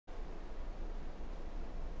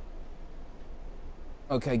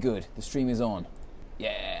Okay, good. The stream is on.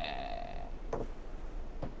 Yeah.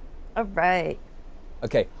 All right.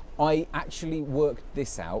 Okay, I actually worked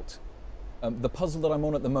this out. The puzzle that I'm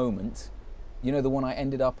on at the moment, you know, the one I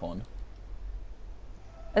ended up on?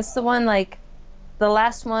 That's the one, like, the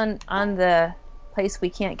last one on the place we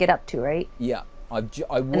can't get up to, right? Yeah, I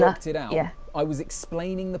worked it out. Yeah. I was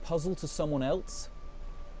explaining the puzzle to someone else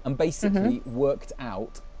and Mm-hmm. basically worked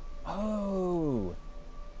out, oh,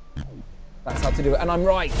 that's how to do it. And I'm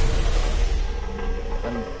right.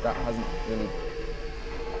 And that hasn't really...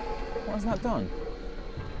 What has that done?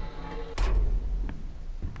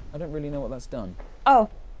 I don't really know what that's done. Oh,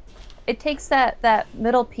 it takes that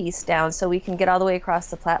middle piece down so we can get all the way across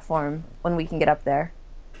the platform when we can get up there.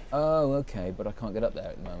 Oh, okay, but I can't get up there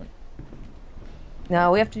at the moment.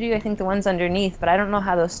 No, we have to do, I think, the ones underneath, but I don't know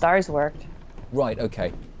how those stars worked. Right,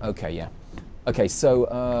 okay. Okay, yeah. Okay,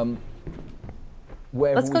 so,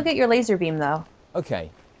 Let's go get your laser beam, though. Okay.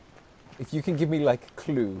 If you can give me, like, a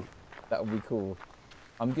clue, that would be cool.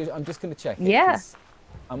 I'm just going to check it. Yeah.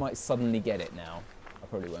 I might suddenly get it now. I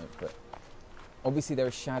probably won't, but... Obviously, there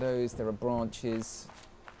are shadows, there are branches.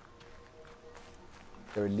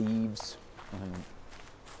 There are leaves.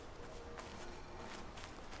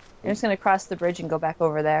 You're just going to cross the bridge and go back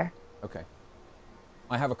over there. Okay.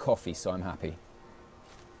 I have a coffee, so I'm happy.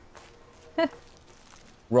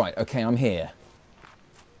 Right, okay, I'm here.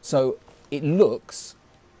 So, it looks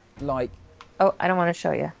like... Oh, I don't want to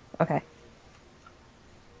show you. Okay.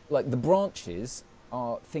 Like, the branches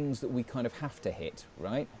are things that we kind of have to hit,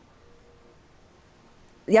 right?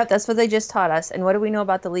 Yep, that's what they just taught us. And what do we know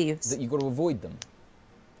about the leaves? That you've got to avoid them.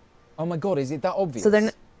 Oh my god, is it that obvious? So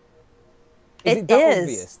they're... Is it that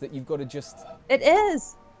obvious that you've got to just... It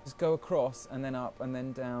is! Just go across, and then up, and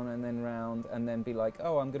then down, and then round, and then be like,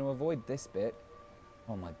 oh, I'm going to avoid this bit.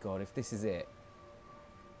 Oh my god, if this is it.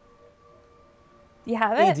 You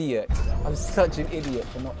have it? Idiot. I'm such an idiot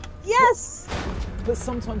for not... Yes! But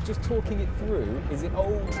sometimes just talking it through is it...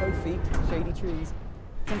 Oh, trophy, shady trees.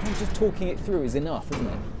 Sometimes just talking it through is enough, isn't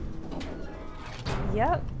it?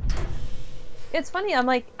 Yep. It's funny, I'm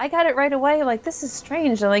like, I got it right away. I'm like, this is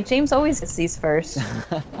strange. I'm like, James always gets these first.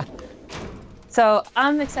 So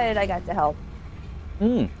I'm excited I got to help.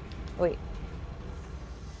 Wait.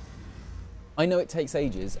 I know it takes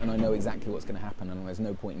ages, and I know exactly what's going to happen, and there's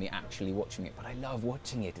no point in me actually watching it, but I love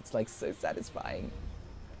watching it. It's like so satisfying.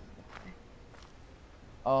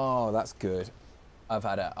 Oh, that's good. I've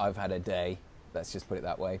had a day. Let's just put it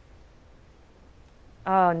that way.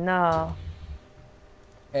 Oh no.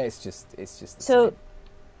 It's just the So, same.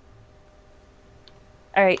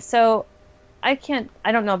 all right, so I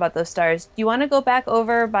don't know about those stars. Do you want to go back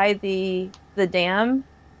over by the dam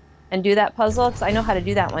and do that puzzle? Because I know how to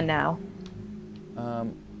do that one now.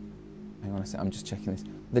 Hang on a sec, I'm just checking this.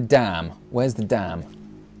 The dam. Where's the dam?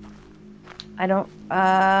 I don't,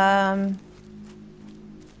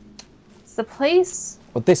 it's the place.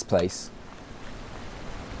 Well, this place.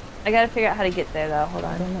 I gotta figure out how to get there though, hold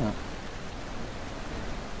I on. don't know.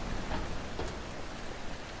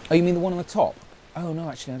 Oh, you mean the one on the top? Oh, no,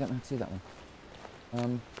 actually, I don't know how to do that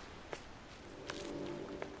one.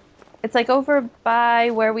 It's like over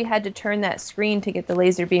by where we had to turn that screen to get the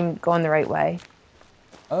laser beam going the right way.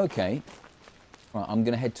 Okay. Right, I'm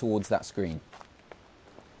going to head towards that screen.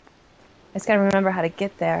 I just gotta remember how to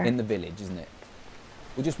get there. In the village, isn't it?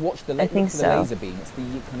 We'll just watch the, I think the so. laser beam. It's the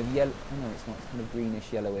kind of yellow... Oh, no, it's not. It's kind of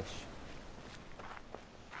greenish, yellowish.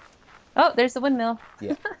 Oh, there's the windmill.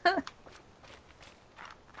 Yeah.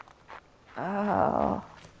 Oh.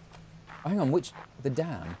 Hang on, which... The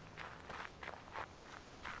dam?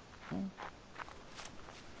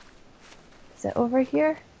 Is it over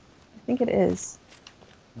here? I think it is.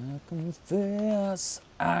 I confess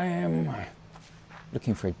I'm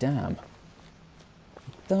looking for a dam.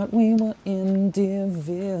 Thought we were indivisible.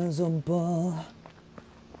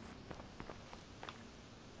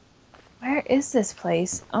 Where is this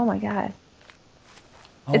place? Oh my god.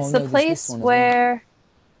 Oh, It's no, the there's place this one as where...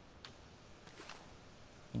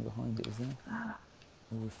 well. Behind it, is there? A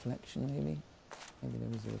reflection, maybe? Maybe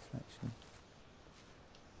there is a reflection.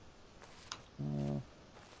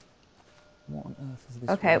 What on earth is this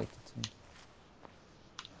related to?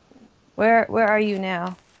 Where are you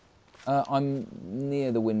now? I'm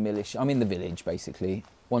near the windmillish. I'm in the village, basically,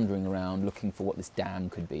 wandering around, looking for what this dam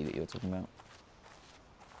could be that you're talking about.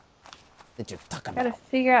 That you're talking about. I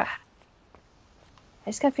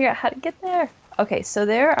just gotta figure out how to get there. Okay, so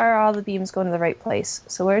there are all the beams going to the right place.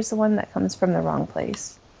 So where's the one that comes from the wrong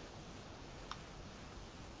place?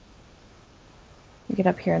 You get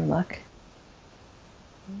up here and look.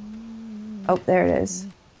 Oh, there it is.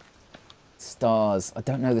 Stars. I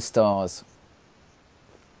don't know the stars.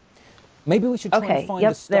 Maybe we should try and Okay, find the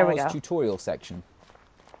yep, there we stars go. tutorial section.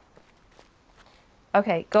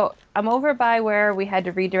 Okay, go. I'm over by where we had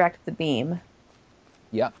to redirect the beam.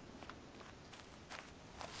 Yep.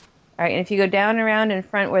 All right, and if you go down around in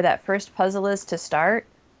front where that first puzzle is to start,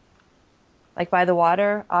 like by the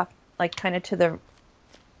water, off, like kind of to the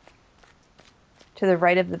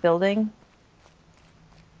right of the building.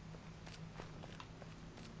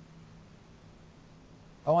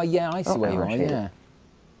 Oh, yeah, I see Oh, where I you want are, you. yeah.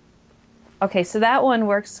 Okay, so that one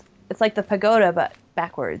works. It's like the pagoda, but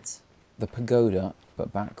backwards. The pagoda,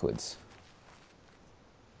 but backwards.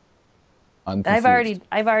 I'm And confused.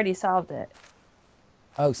 I've already solved it.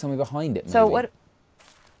 Oh, something behind it, So maybe. what?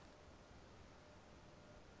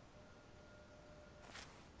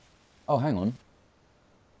 Oh, hang on.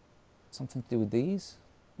 Something to do with these,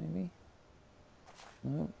 maybe?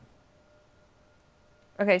 No.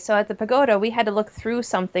 Okay, so at the pagoda, we had to look through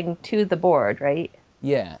something to the board, right?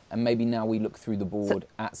 Yeah, and maybe now we look through the So, board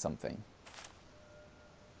at something.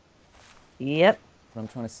 yep. But I'm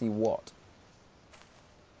trying to see what.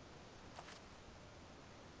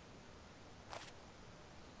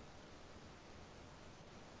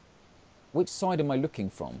 Which side am I looking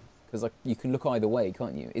from? Because you can look either way,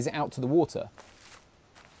 can't you? Is it out to the water?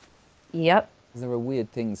 Yep. Because there are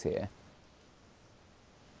weird things here.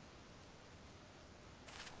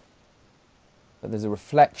 But there's a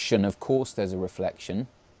reflection. Of course there's a reflection.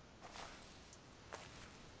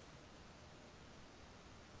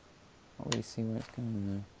 Can't really see where it's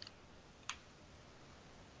going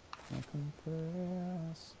though.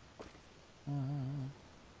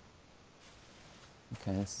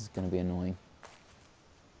 Okay, this is going to be annoying.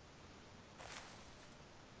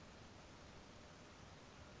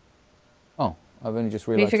 Oh, I've only just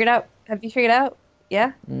realised. Have you figured out?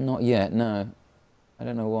 Yeah? Not yet, no. I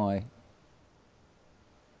don't know why.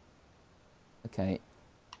 Okay.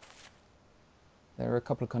 There are a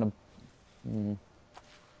couple of kind of...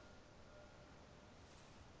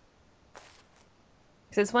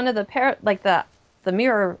 Because it's one of the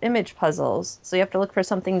mirror image puzzles. So you have to look for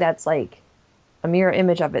something that's like a mirror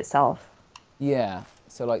image of itself. Yeah,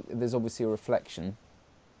 so like there's obviously a reflection.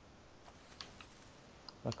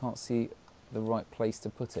 But I can't see the right place to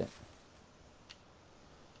put it.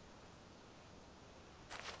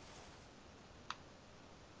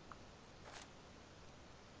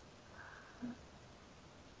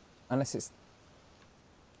 Unless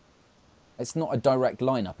it's not a direct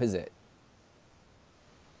lineup, is it?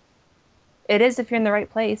 It is if you're in the right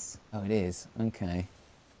place. Oh, it is. Okay.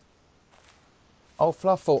 Oh,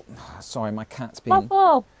 Fluffle. Sorry, my cat's being...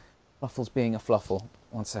 Fluffle! Fluffle's being a Fluffle.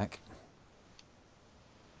 One sec.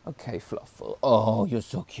 Okay, Fluffle. Oh, you're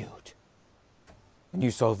so cute. Can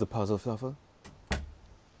you solve the puzzle, Fluffle?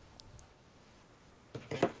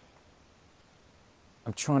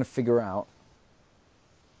 I'm trying to figure out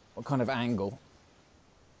what kind of angle.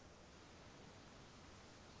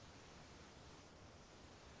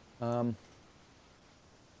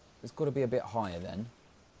 It's got to be a bit higher then.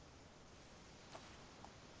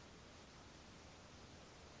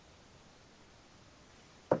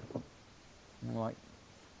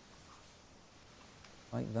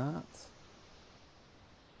 Like that.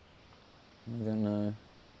 I don't know.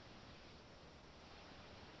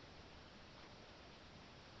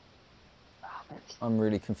 I'm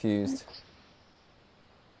really confused.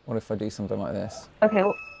 What if I do something like this? Okay.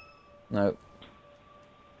 No.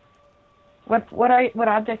 What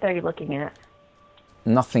object are you looking at?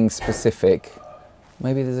 Nothing specific.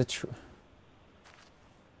 Maybe there's a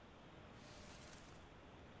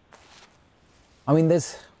I mean, there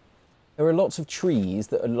are lots of trees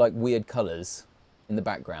that are like weird colours in the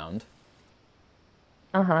background.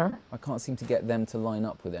 Uh-huh. I can't seem to get them to line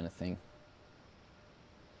up with anything.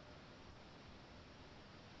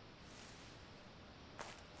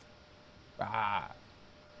 Ah.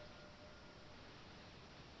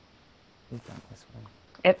 Lead that this way.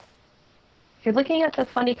 If you're looking at the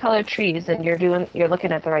funny colored trees, then you're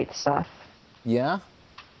looking at the right stuff. Yeah?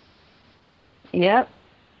 Yep.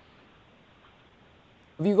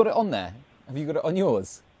 Have you got it on there? Have you got it on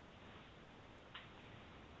yours?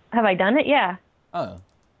 Have I done it? Yeah. Oh,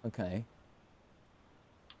 okay.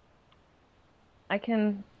 Let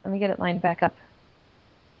me get it lined back up.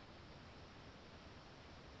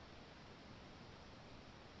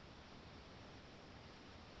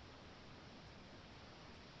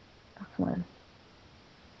 Oh, come on.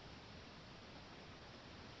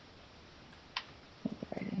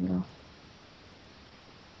 Right angle.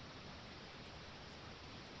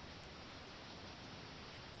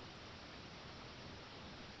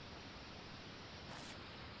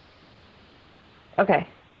 Okay.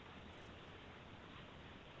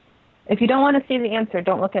 If you don't want to see the answer,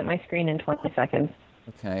 don't look at my screen in 20 seconds.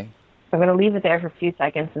 Okay. I'm going to leave it there for a few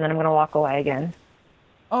seconds, and then I'm going to walk away again.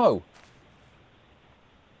 Oh.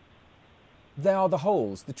 They are the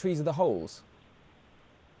holes. The trees are the holes.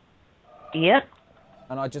 Yep.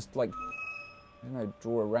 And I just, like, I don't know,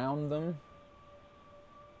 draw around them.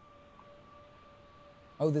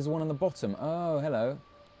 Oh, there's one on the bottom. Oh, hello.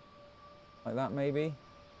 Like that, maybe?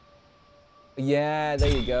 Yeah,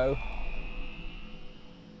 there you go.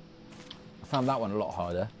 I found that one a lot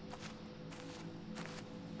harder.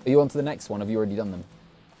 Are you on to the next one? Have you already done them?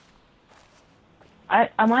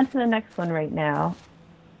 I'm on to the next one right now.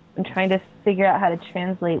 I'm trying to figure out how to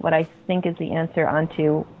translate what I think is the answer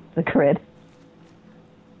onto the grid.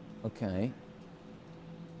 Okay.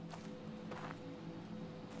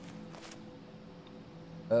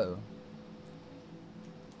 Uh-oh.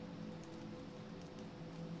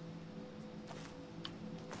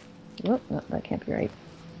 Oh, no, that can't be right.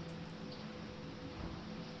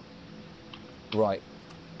 Right.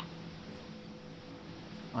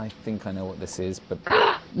 I think I know what this is, but...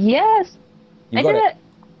 Yes! You got did it!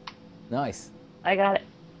 Nice. I got it.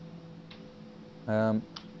 Where's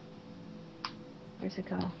it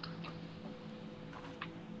go?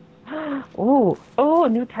 Oh, a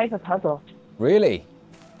new type of puzzle. Really?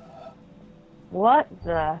 What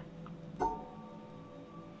the?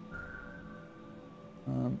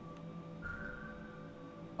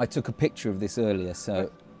 I took a picture of this earlier, so...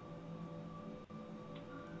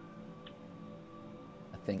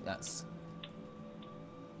 I think that's...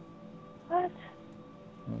 What?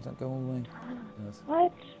 Oh, does that go all the way? Yes.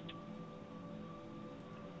 What?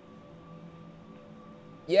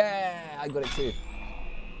 Yeah, I got it too.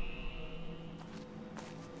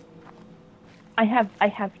 I have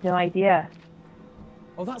no idea.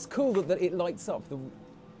 Oh, that's cool that it lights up the...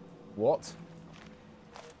 What?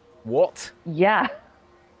 What? Yeah.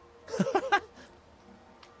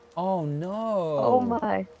 Oh, no. Oh,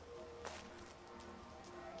 my. It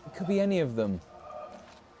could be any of them.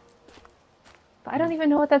 I don't even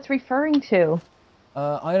know what that's referring to.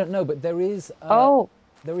 I don't know, but there is...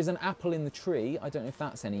 There is an apple in the tree. I don't know if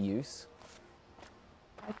that's any use.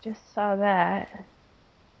 I just saw that.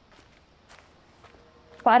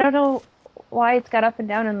 But I don't know why it's got up and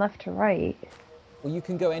down and left to right. Well, you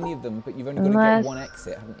can go any of them, but you've only got to get one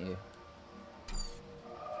exit, haven't you?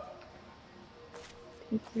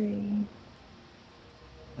 2, 3.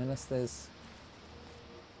 Unless there's...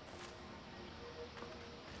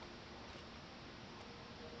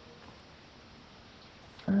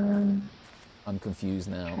 I'm confused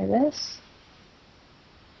now. Try this.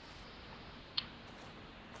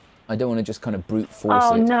 I don't want to just kind of brute force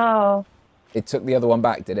it. Oh, no. It took the other one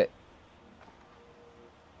back, did it?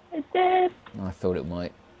 It did. I thought it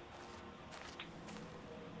might.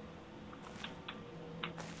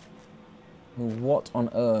 What on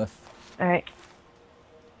earth? All right.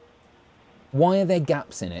 Why are there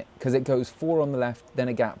gaps in it? Because it goes 4 on the left, then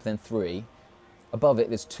a gap, then 3. Above it,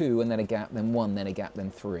 there's 2, and then a gap, then 1, then a gap,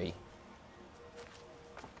 then 3.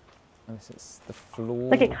 Unless it's the floor.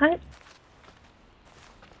 Like it kind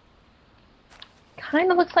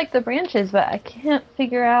of looks like the branches, but I can't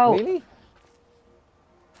figure out. Really?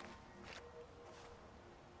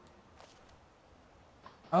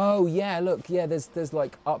 Oh yeah, look, yeah. There's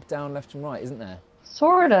like up, down, left, and right, isn't there?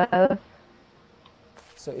 Sort of.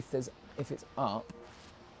 So if it's up,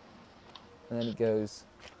 and then it goes.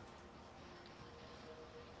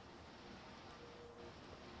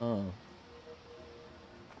 Oh.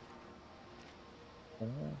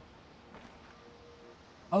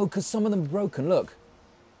 Oh, because some of them are broken, look.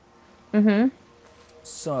 Mm-hmm.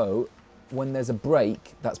 So, when there's a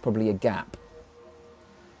break, that's probably a gap.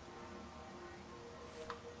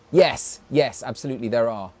 Yes, absolutely, there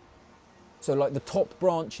are. So, like the top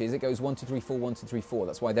branches, it goes 1, 2, 3, 4, 1, 2, 3, 4.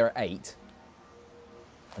 That's why there are 8.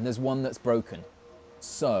 And there's one that's broken.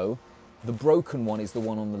 So, the broken one is the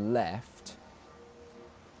one on the left.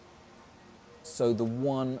 So, the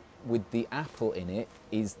one with the apple in it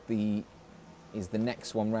is the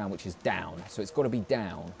next one round, which is down. So, it's got to be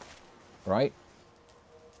down, right?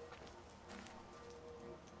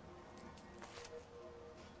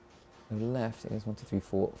 Left, it goes 1, 2, 3,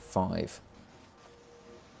 4, 5.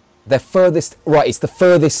 They're furthest, right, it's the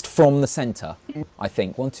furthest from the centre, I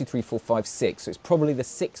think. 1, 2, 3, 4, 5, 6. So it's probably the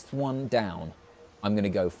 6th one down I'm going to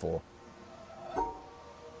go for.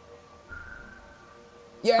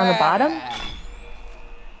 Yeah! On the bottom?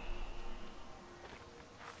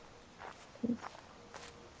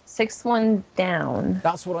 6th one down.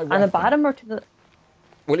 That's what I reckon. On the bottom or to the...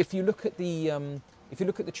 Well, if you look at the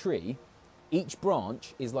tree, each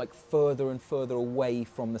branch is like further and further away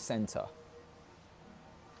from the centre.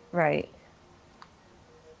 Right.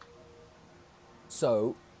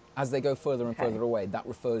 So, as they go further and Okay. further away, that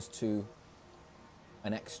refers to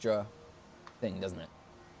an extra thing, doesn't it?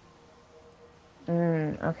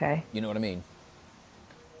 Okay. You know what I mean?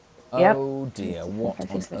 Yep. Oh dear, what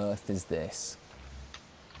on earth is this?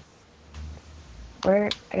 Where?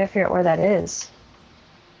 I gotta figure out where that is.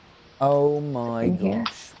 Oh my In here?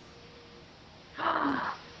 gosh.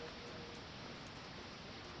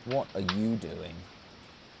 What are you doing?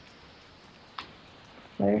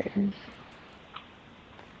 Where is?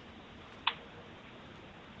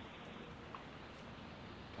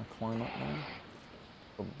 I climb up there?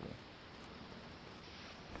 Probably.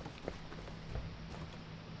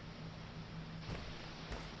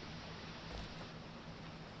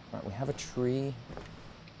 Right, we have a tree.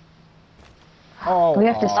 Oh, We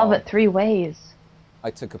have to solve it 3 ways.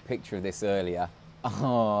 I took a picture of this earlier.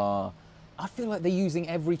 Oh, I feel like they're using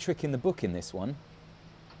every trick in the book in this one.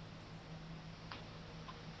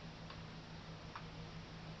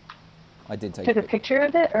 I did take a picture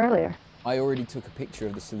of it earlier. I already took a picture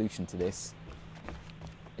of the solution to this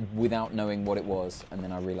without knowing what it was, and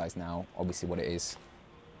then I realised now, obviously, what it is.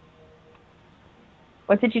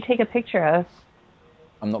 What did you take a picture of?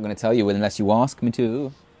 I'm not going to tell you unless you ask me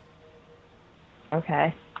to.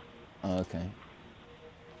 Okay. Okay.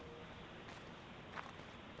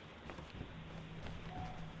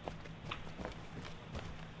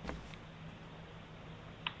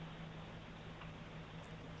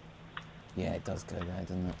 Yeah, it does go there,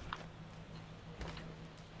 doesn't it?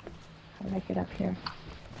 How do I get up here?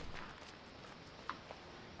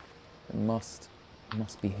 It must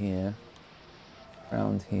be here.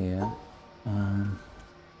 Around here. Down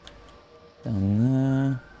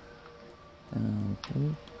there.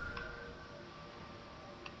 Down.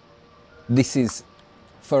 This is,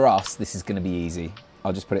 for us, this is going to be easy.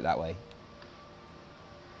 I'll just put it that way.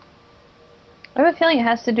 I have a feeling it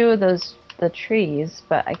has to do with the trees,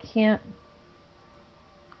 but I can't.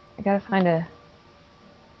 I gotta find a.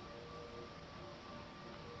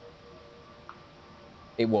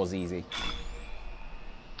 It was easy.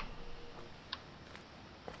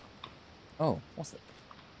 Oh, what's that?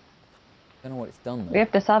 I don't know what it's done though. We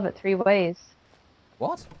have to solve it 3 ways.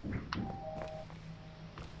 What?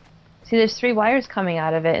 See, there's 3 wires coming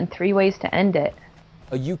out of it and 3 ways to end it.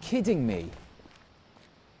 Are you kidding me?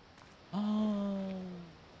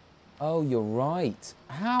 Oh, you're right.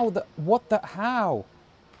 How the? What the? How?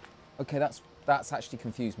 Okay, that's actually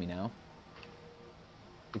confused me now.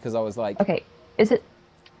 Because I was like, Okay, is it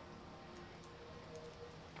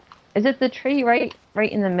the tree right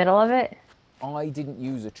in the middle of it? I didn't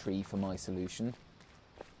use a tree for my solution.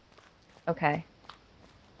 Okay.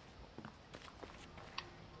 I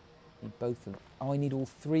need both of them. Oh, I need all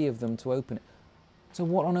 3 of them to open it. So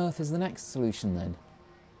what on earth is the next solution then?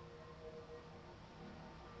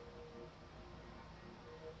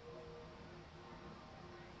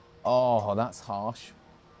 Oh, that's harsh.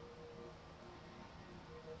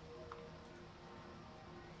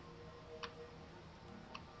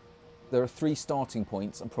 There are 3 starting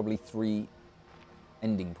points and probably 3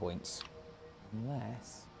 ending points.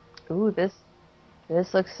 Unless... Ooh, this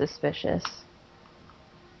looks suspicious.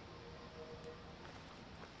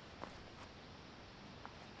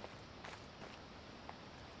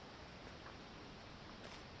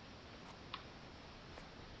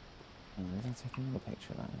 Did I take another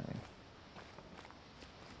picture of that maybe?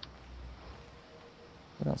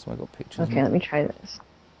 What else have I got pictures of? Okay, let me try this.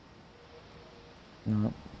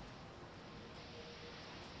 No.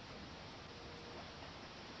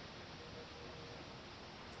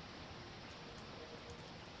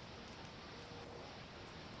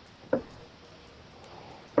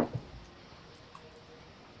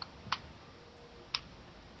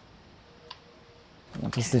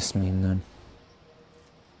 What does this mean then?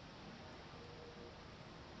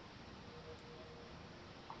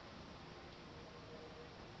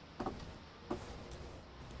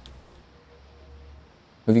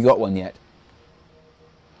 Have you got one yet?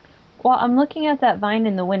 Well, I'm looking at that vine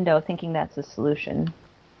in the window thinking that's a solution.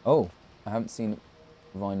 Oh, I haven't seen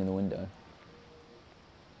a vine in the window.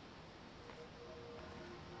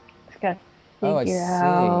 Just gotta Oh, I figure see.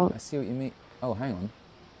 out. I see what you mean. Oh, hang on.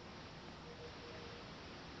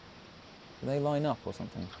 Do they line up or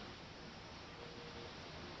something?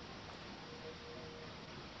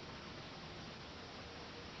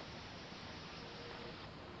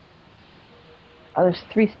 Oh, there's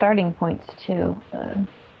 3 starting points too.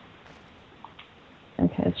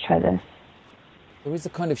 Okay, let's try this. There is a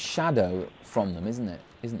kind of shadow from them, isn't it?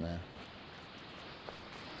 Isn't there?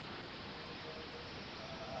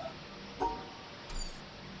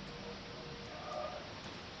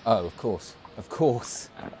 Oh, of course. Of course.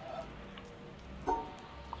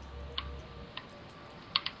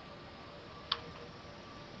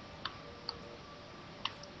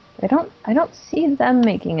 I don't see them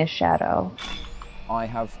making a shadow.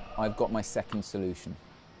 I've got my second solution.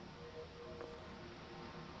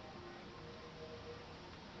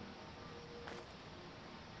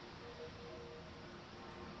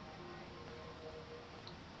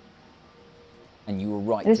 And you were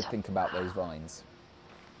right to think about those vines.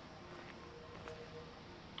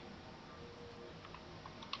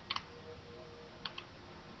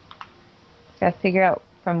 Gotta figure out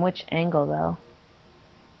from which angle, though.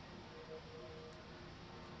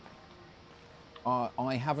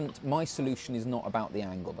 I haven't... My solution is not about the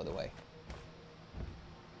angle, by the way.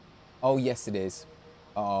 Oh, yes, it is.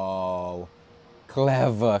 Oh,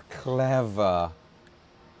 clever, clever.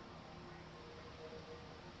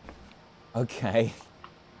 Okay.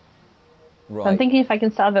 Right. So I'm thinking if I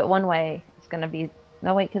can solve it one way, it's gonna be...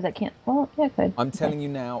 No, wait, because I can't... Well, yeah, I could. I'm telling you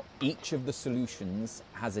now, each of the solutions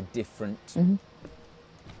has a different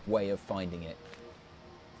way of finding it.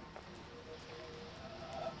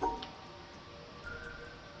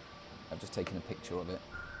 I've just taken a picture of it.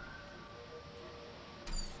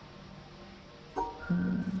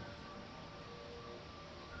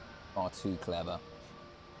 Far too clever.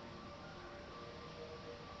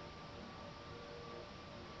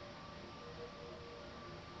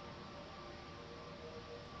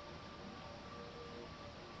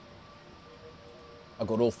 I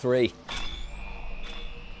got all three.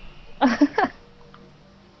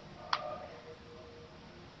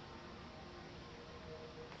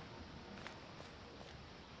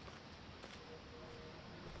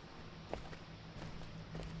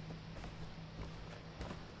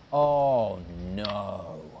 Oh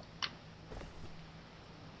no.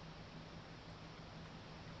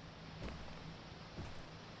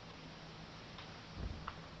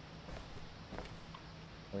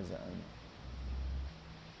 Where's that?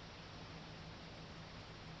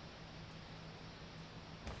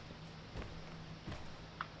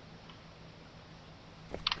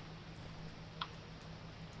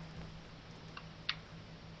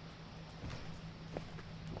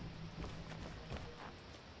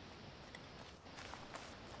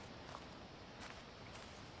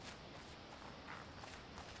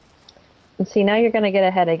 And see, now you're gonna get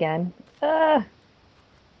ahead again. Another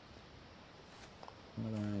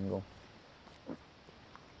angle.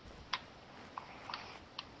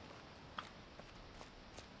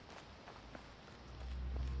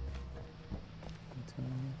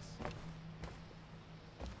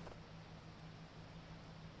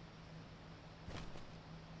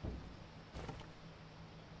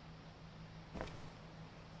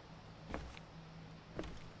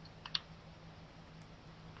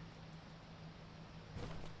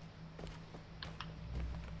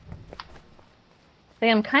 See,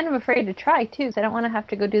 I'm kind of afraid to try too, because I don't want to have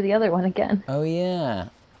to go do the other one again. Oh yeah.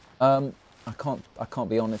 I can't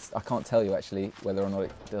be honest. I can't tell you actually whether or not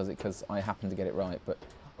it does it because I happen to get it right. But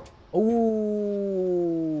ooh,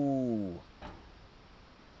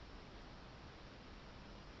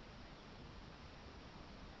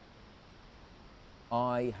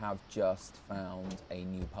 I have just found a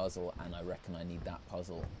new puzzle, and I reckon I need that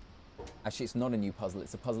puzzle. Actually, it's not a new puzzle.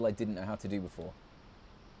 It's a puzzle I didn't know how to do before.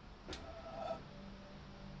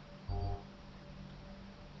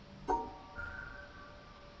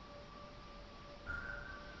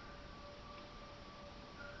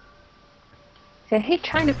 See, I hate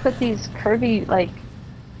trying to put these curvy, like,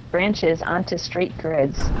 branches onto straight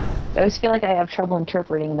grids. I always feel like I have trouble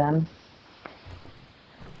interpreting them.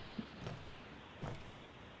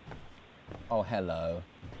 Oh, hello.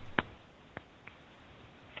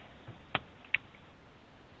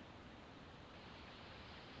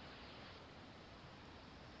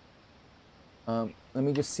 Let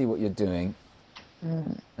me just see what you're doing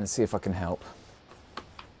and see if I can help.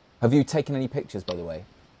 Have you taken any pictures, by the way?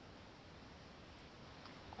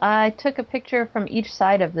 I took a picture from each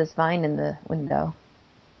side of this vine in the window.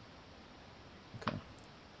 Okay.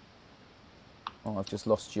 Oh, I've just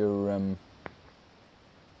lost your...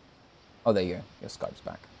 Oh, there you go. Your Skype's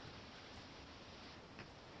back.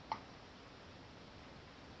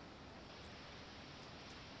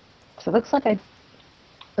 So it looks like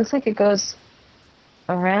it goes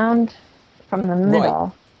around from the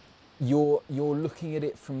middle. Right. You're looking at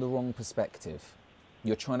it from the wrong perspective.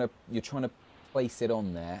 You're trying to place it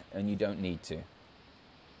on there, and you don't need to.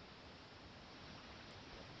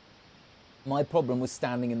 My problem was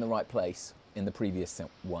standing in the right place in the previous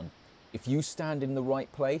one. If you stand in the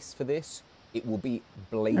right place for this, it will be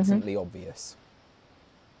blatantly obvious.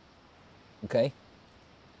 Okay?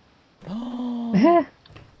 Okay.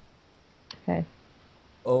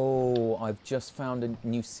 Oh, I've just found a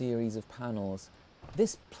new series of panels.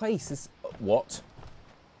 This place is... What?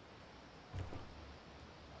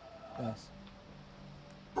 Yes.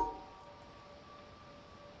 I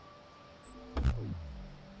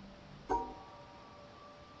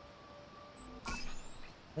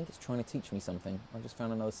think it's trying to teach me something. I just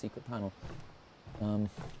found another secret panel.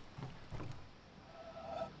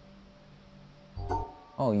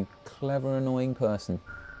 Oh, you clever, annoying person.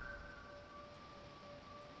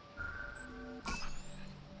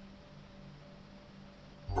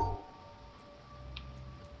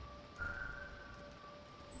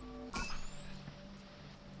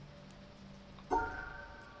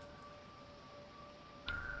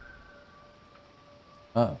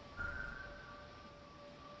 Oh.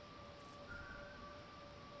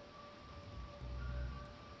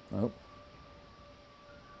 Nope.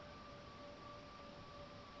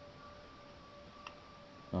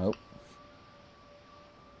 Nope.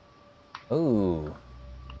 Ooh.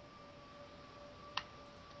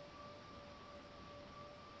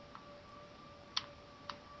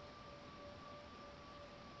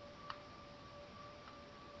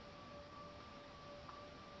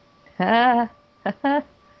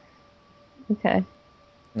 Okay.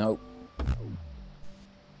 Nope.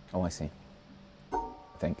 Oh, I see. I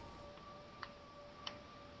think.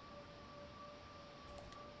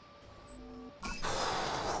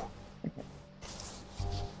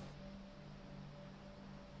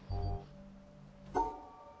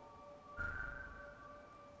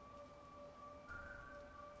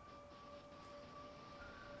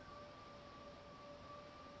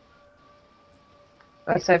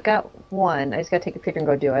 Okay, so I've got one. I just gotta take a picture and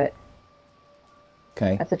go do it.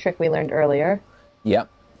 Okay. That's a trick we learned earlier. Yep.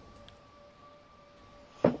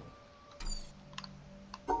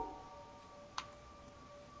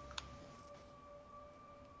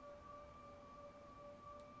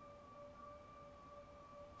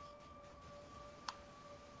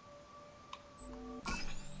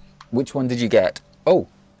 Which one did you get? Oh!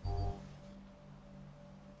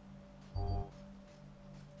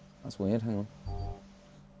 That's weird, hang on.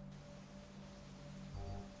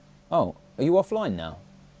 Oh, are you offline now?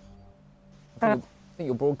 I think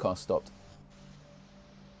your broadcast stopped.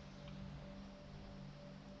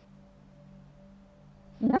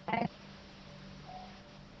 Okay.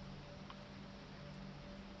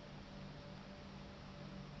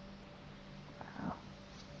 Wow.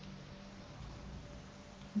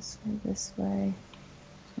 This way.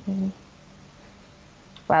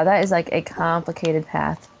 Wow, that is like a complicated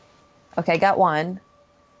path. Okay, I got one.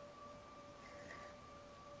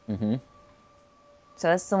 Mm-hmm. So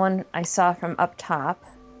that's the one I saw from up top.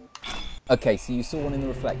 Okay, so you saw one in the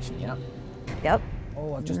reflection, yeah? Yep.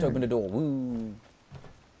 Oh, I've just opened a door. Woo!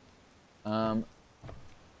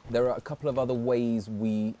 There are a couple of other ways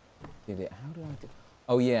we did it. How did I do?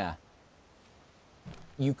 Oh, yeah.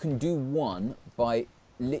 You can do one by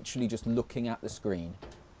literally just looking at the screen.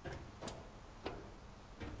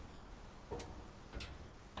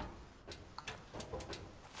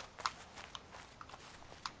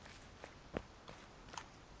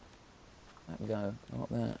 That go. Not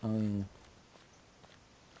there. Oh, yeah.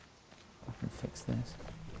 I can fix this.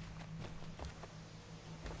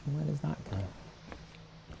 Where does that go?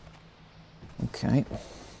 Okay.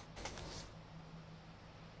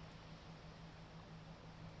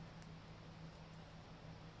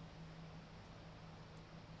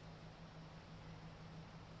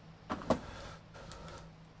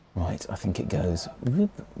 Right, I think it goes.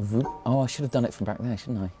 Whoop, whoop. Oh, I should have done it from back there,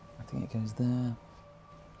 shouldn't I? I think it goes there.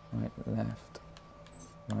 Right, left.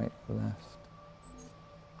 Right, left.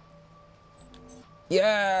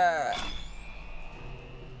 Yeah!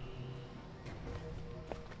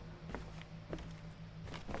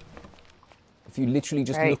 If you literally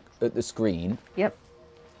just look at the screen. Yep.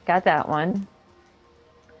 Got that one.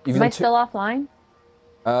 Am I still offline?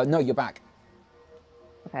 No, you're back.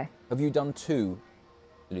 Okay. Have you done 2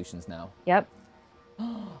 solutions now? Yep.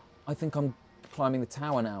 I think I'm climbing the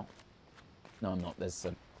tower now. No, I'm not. There's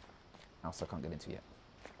a house I can't get into yet.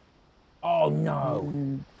 Oh, no.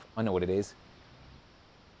 I know what it is.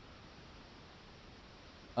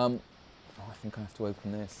 Oh, I think I have to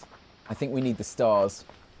open this. I think we need the stars.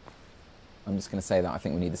 I'm just going to say that. I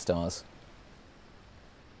think we need the stars.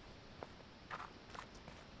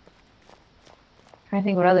 Trying to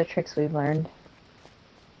think what other tricks we've learned.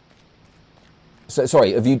 So,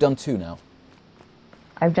 sorry, have you done 2 now?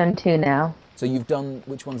 I've done 2 now. So you've done,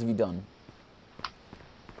 which ones have you done?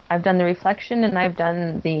 I've done the reflection and I've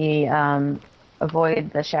done the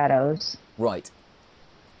avoid the shadows. Right.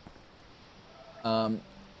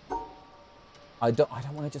 I don't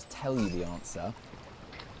want to just tell you the answer,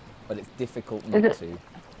 but it's difficult not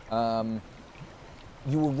to.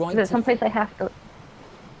 You were right. Is it someplace I have to?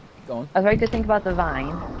 Go on. I was right to think about the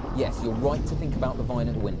vine. Yes, you're right to think about the vine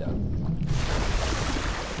at the window.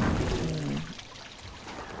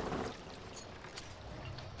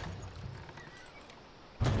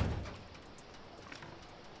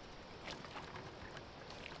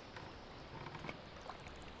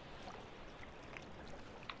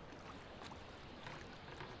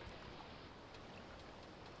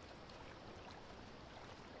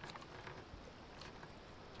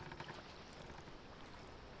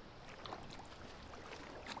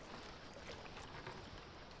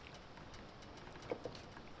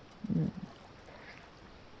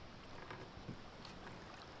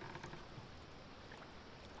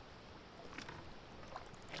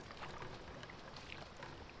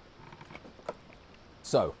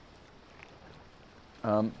 So,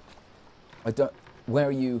 where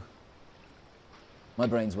are you? My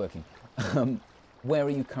brain's working. Where are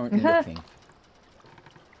you currently looking?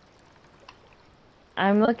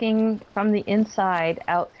 I'm looking from the inside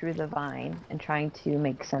out through the vine and trying to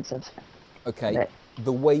make sense of Okay,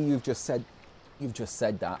 the way you've just said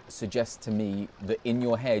that suggests to me that in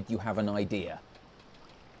your head you have an idea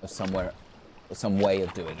of some way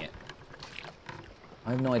of doing it. I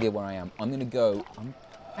have no idea where I am. I'm going to go...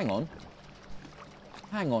 hang on.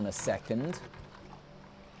 Hang on a second.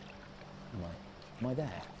 Am I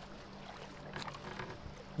there?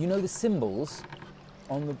 You know the symbols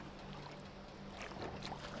on the...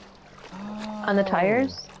 Oh. On the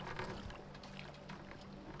tires?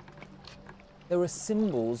 There are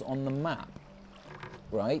symbols on the map,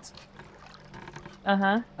 right?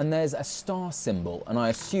 Uh-huh. And there's a star symbol. And I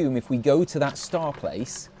assume if we go to that star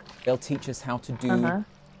place, they'll teach us how to do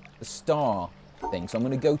the star thing. So I'm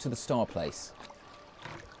going to go to the star place.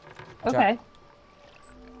 Okay.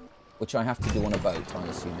 Which I have to do on a boat, I'm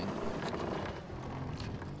assuming.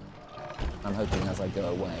 I'm hoping as I go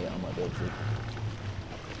away, I might be able to...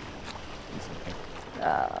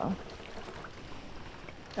 Oh.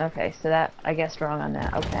 Okay, so that, I guess wrong on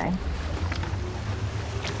that. Okay.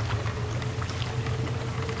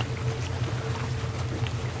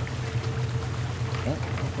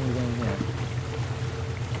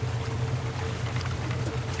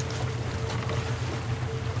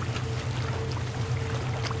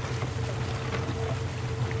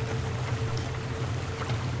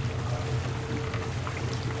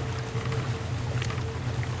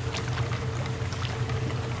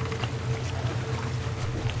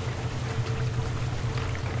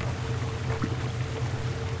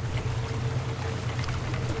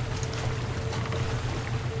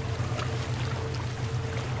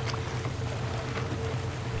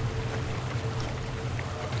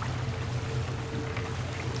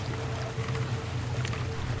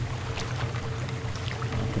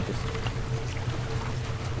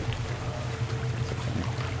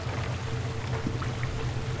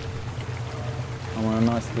 I'm on a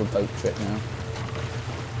nice little boat trip now.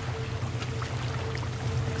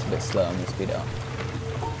 It's a bit slow, I'm going to speed it up.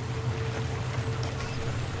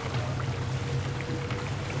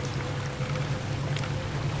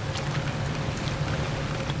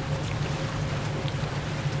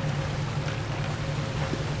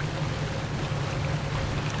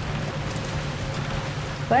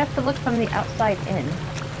 So I have to look from the outside in.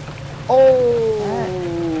 Oh!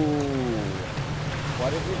 Why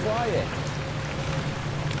did you try it?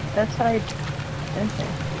 That's what I... Okay.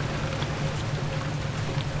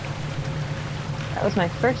 That was my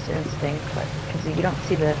first instinct, but because you don't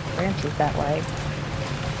see the branches that way.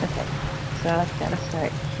 Okay, so I've got to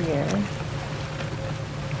start here.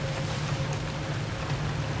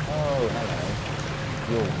 Oh,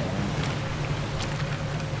 hello. You're one.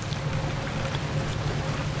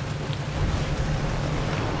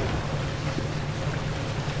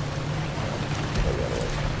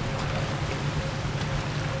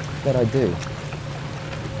 That I do. Ooh,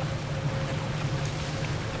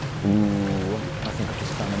 I think I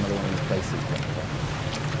just found another one of these places.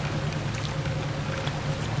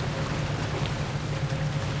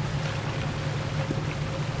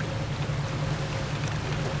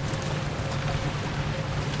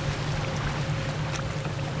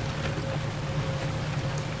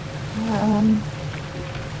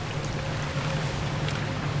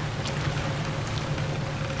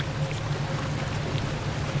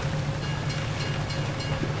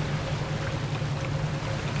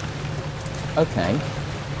 Okay,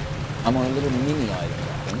 I'm on a little mini island,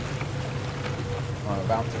 I think. Or I'm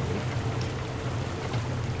about to be.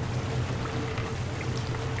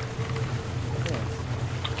 Yes.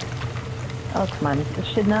 Oh, come on. This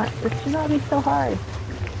should not be so hard.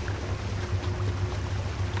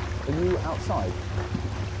 Are you outside?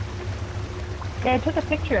 Yeah, I took a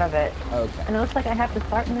picture of it. Okay. And it looks like I have to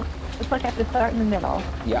start in the middle.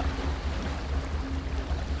 Yeah.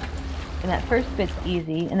 And that first bit's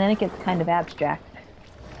easy, and then it gets kind of abstract.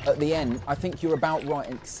 At the end, I think you're about right,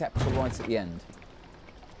 except for right at the end.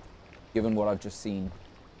 Given what I've just seen.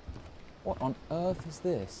 What on earth is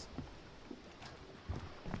this?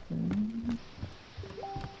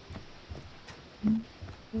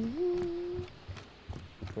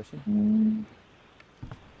 Pretty.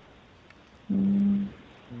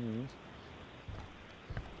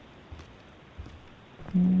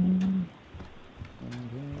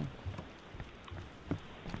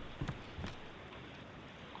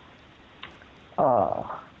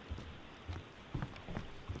 Oh.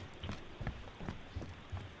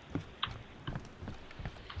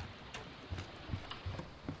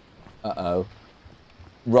 Uh-oh.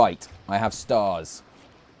 Right, I have stars.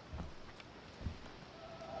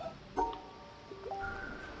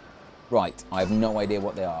 Right, I have no idea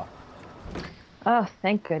what they are. Oh,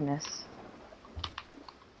 thank goodness.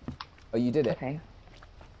 Oh, you did it? Okay.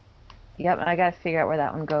 Yep, and I gotta figure out where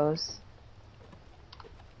that one goes.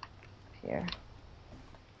 Here.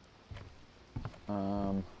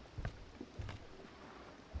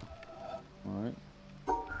 Alright.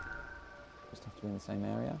 Just have to be in the same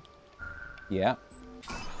area. Yeah.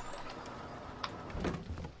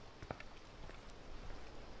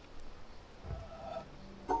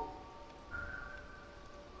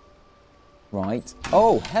 Right.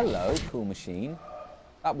 Oh, hello, cool machine.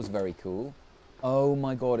 That was very cool. Oh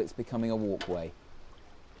my god, it's becoming a walkway.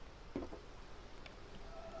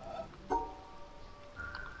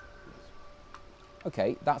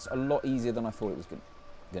 Okay, that's a lot easier than I thought it was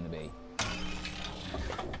going to be.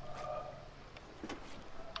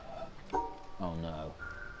 Oh no.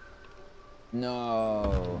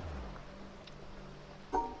 No.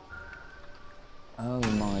 Oh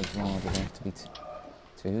my god, there have to be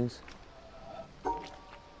twos.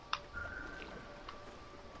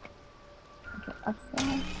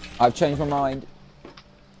 I've changed my mind.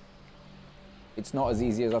 It's not as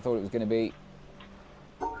easy as I thought it was going to be.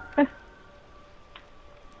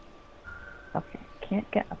 Okay,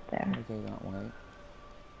 can't get up there. Let me go that way.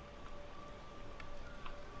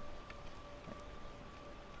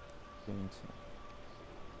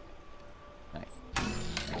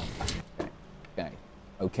 Okay.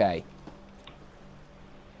 Okay.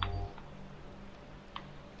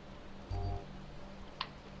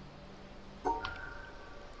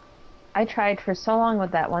 I tried for so long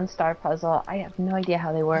with that one star puzzle. I have no idea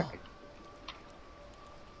how they work.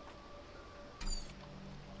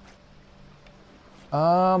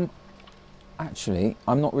 Actually,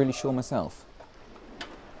 I'm not really sure myself.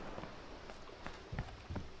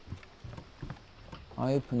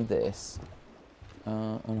 I opened this.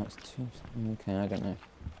 Oh no, it's two. Okay, I don't know.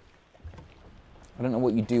 I don't know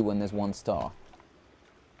what you do when there's one star.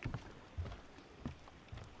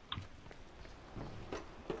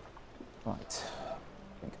 Right.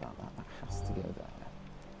 Think about that. That has to go there.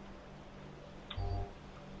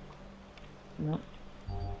 Nope.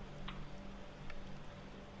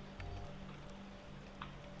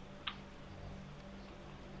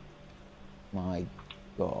 My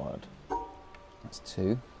god. That's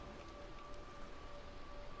two.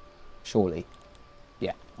 Surely.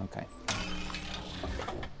 Yeah, okay.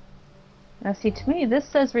 Now see, to me, this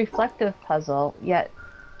says reflective puzzle, yet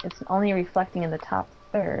it's only reflecting in the top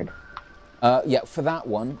third. Yeah, for that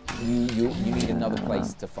one, you need another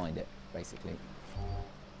place to find it, basically.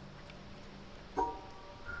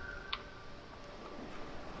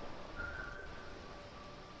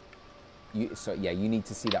 So yeah, you need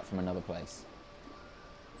to see that from another place.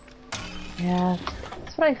 Yeah,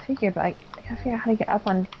 that's what I figured, but I gotta figure out how to get up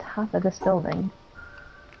on top of this building.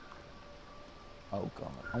 Oh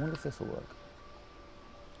god, I wonder if this will work.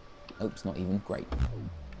 Oops, not even. Great.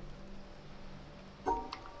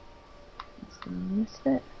 Missed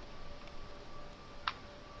it.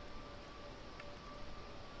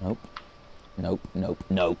 Nope. Nope, nope,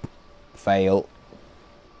 nope. Fail.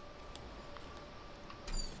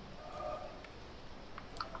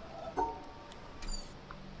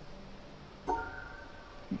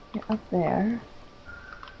 Get up there.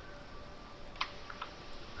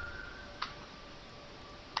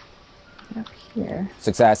 Get up here.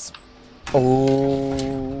 Success.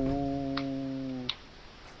 Oh.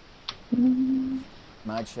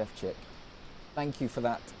 Mad Chef Chick. Thank you for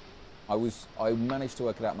that. I managed to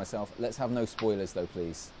work it out myself. Let's have no spoilers though,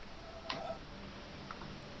 please.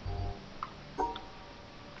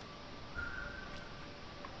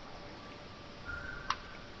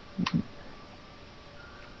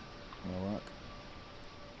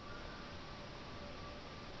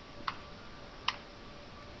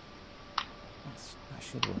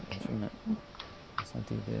 should work then, shouldn't it? Unless I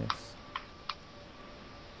do this.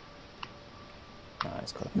 No,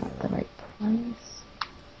 it's got to be Not the right place.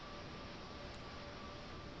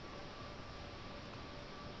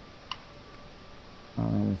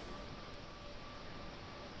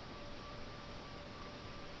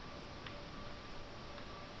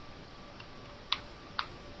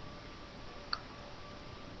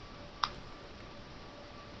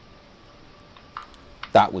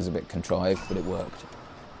 That was a bit contrived, but it worked.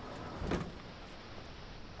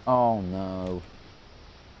 Oh no.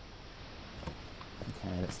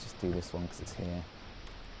 Okay, let's just do this one because it's here.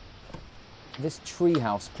 This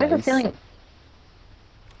treehouse place. I have a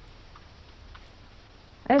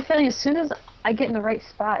feeling as soon as I get in the right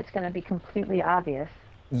spot, it's going to be completely obvious.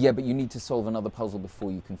 Yeah, but you need to solve another puzzle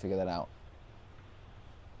before you can figure that out.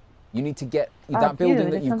 You need to get that building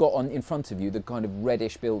that you've got on in front of you, the kind of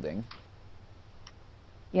reddish building.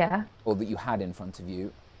 Yeah. Or that you had in front of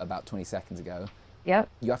you about 20 seconds ago. Yep.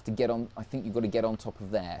 You have to get on, I think you've got to get on top of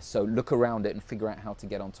there. So look around it and figure out how to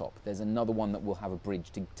get on top. There's another one that will have a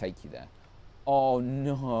bridge to take you there. Oh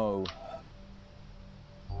no.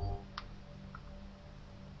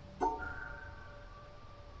 Oh,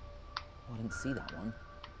 I didn't see that one.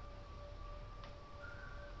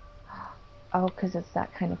 Oh, because it's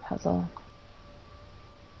that kind of puzzle.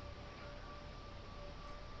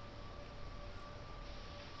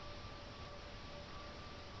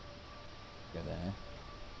 Go there.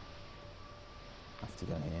 Have to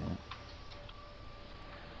go here.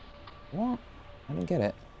 What? I didn't get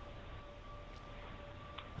it.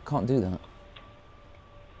 I can't do that.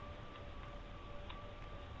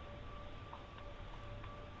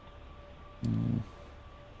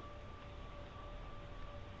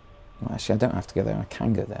 Well, actually, I don't have to go there. I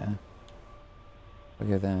can go there. I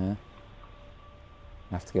go there.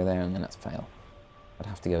 I have to go there, and then that's fail. I'd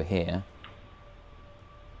have to go here.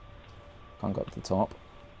 Can't go up to the top.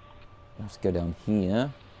 I have to go down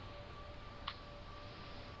here.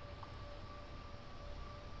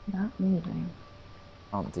 Not moving.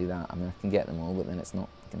 Can't do that. I mean, I can get them all, but then it's not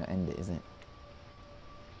going to end it, is it?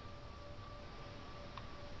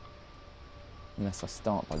 Unless I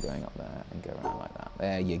start by going up there and go around like that.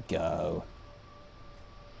 There you go.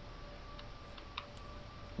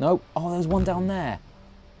 Nope. Oh, there's one down there.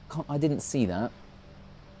 I didn't see that.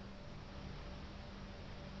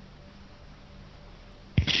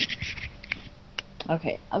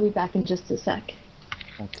 Okay, I'll be back in just a sec.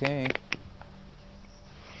 Okay.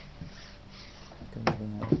 Go there,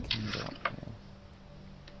 I can go up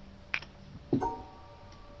here.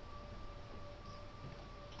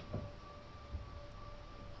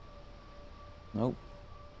 Nope.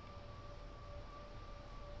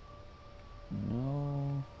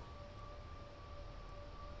 No.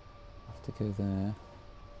 Have to go there.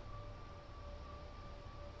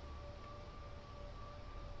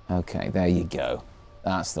 Okay, there you go.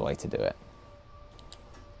 That's the way to do it.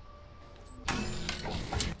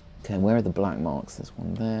 Okay, where are the black marks? There's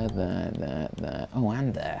one there, there, there, there. Oh,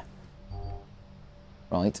 and there.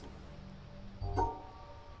 Right.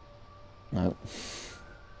 No.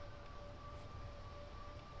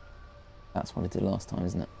 That's what I did last time,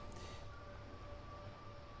 isn't it?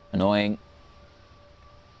 Annoying.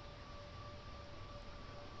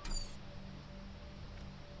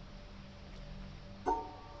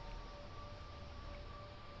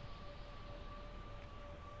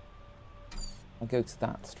 I go to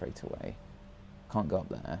that straight away. Can't go up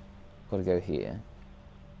there. Got to go here.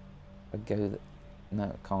 I go.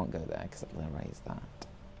 No, can't go there because it'll erase that.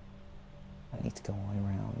 I need to go all the way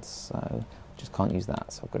around, so just can't use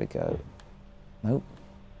that. So I've got to go. Nope.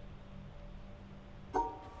 How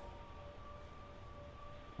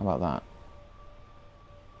about that?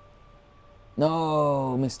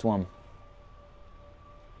 No, missed one.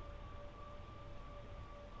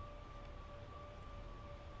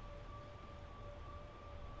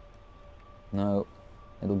 No,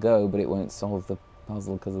 it'll go, but it won't solve the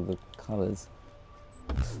puzzle because of the colours.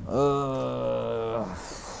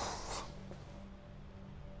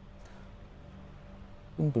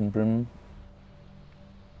 Boom, boom, boom.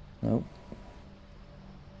 Nope.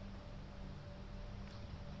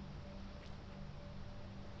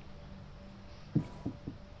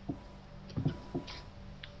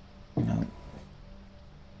 No.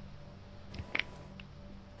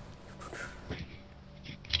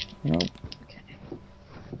 Nope. Okay.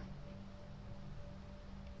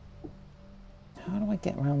 How do I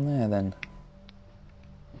get around there then?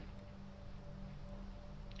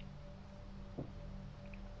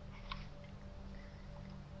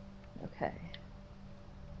 Okay.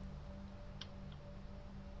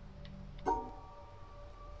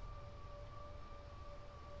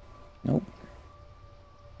 Nope.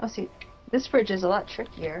 Oh, see, this bridge is a lot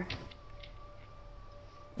trickier.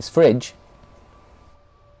 It's fridge.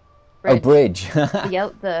 Bridge. Oh, bridge.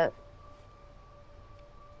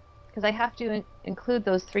 Because I have to include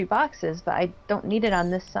those 3 boxes, but I don't need it on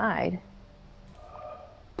this side.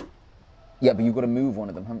 Yeah, but you've got to move one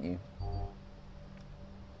of them, haven't you?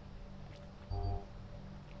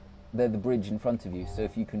 They're the bridge in front of you, so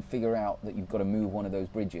if you can figure out that you've got to move one of those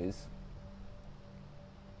bridges,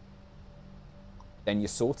 then you're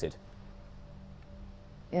sorted.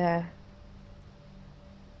 Yeah.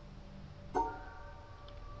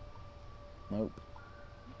 Nope.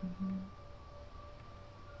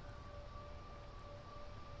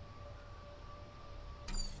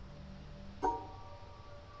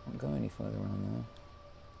 Can't go any further around there.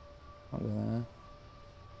 Can't go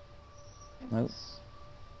there. Nope.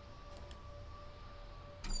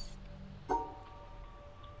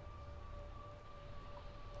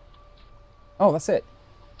 Oh, that's it.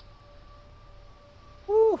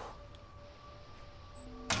 Woo.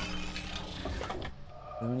 Are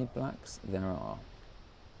there any blacks? There are.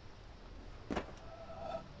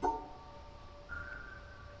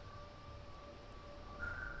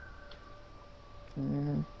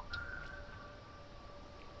 Mm.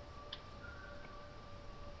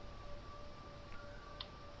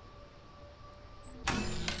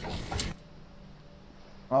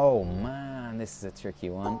 Oh man, this is a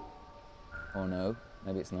tricky one. Oh no,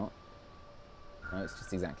 maybe it's not. No, it's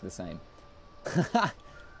just exactly the same.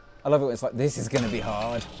 I love it when it's like, this is going to be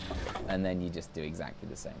hard. And then you just do exactly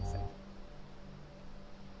the same thing.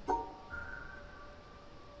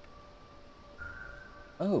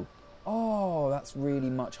 Oh, oh, that's really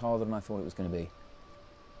much harder than I thought it was going to be.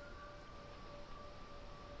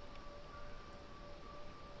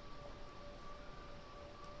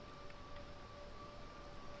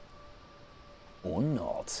 Or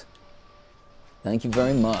not. Thank you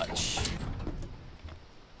very much.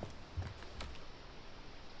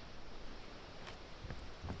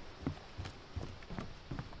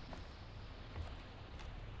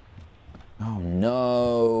 Oh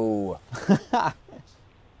no!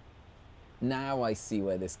 Now I see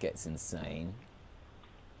where this gets insane.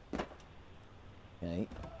 Okay.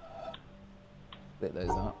 Split those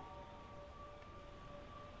up.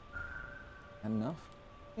 Enough?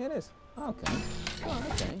 Yeah, it is. Okay. Oh,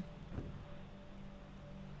 okay.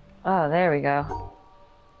 Oh, there we go.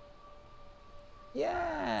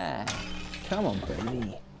 Yeah! Come on,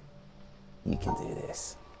 baby. You can do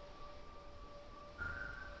this.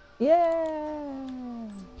 Yeah!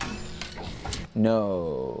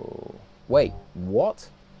 No. Wait, what?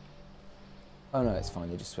 Oh no, it's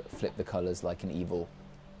fine. You just flip the colours like an evil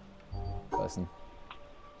person.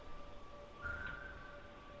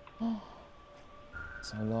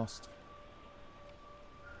 So lost.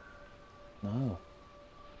 No.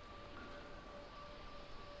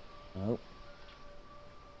 Nope.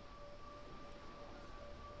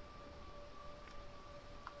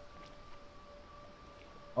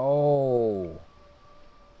 Oh.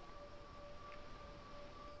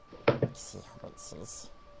 Let's see how it says.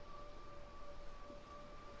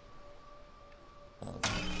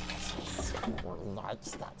 Precious. Who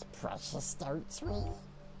likes that precious, don't we?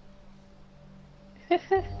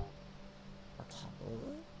 Okay.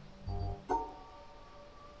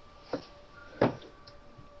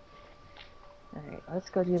 Alright, let's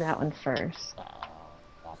go do that one first.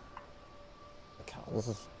 Okay.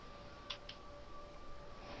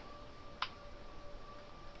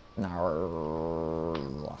 No.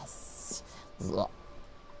 Yes. Yeah.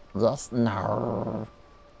 Yes. No.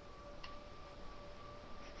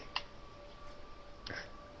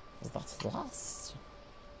 Is that yes?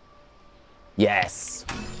 Yes.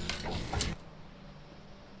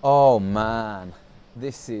 Oh man,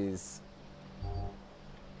 this is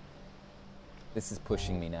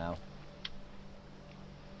pushing me now.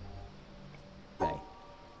 Okay.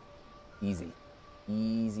 Easy.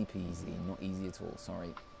 Easy peasy. Not easy at all.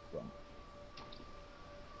 Sorry. Wrong.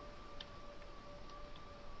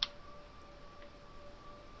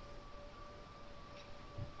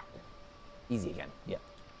 Easy again. Yeah.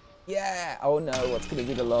 Yeah! Oh no, what's going to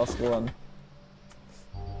be the last one?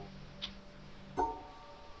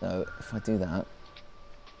 So, if I do that...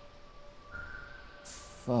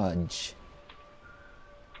 Fudge.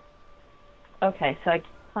 Okay, so I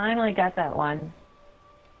finally got that one.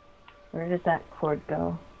 Where does that cord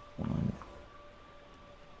go? One.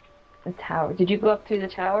 The tower. Did you go up through the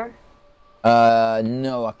tower?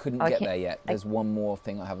 No, I couldn't Oh, I get can't- there yet. There's one more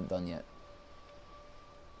thing I haven't done yet.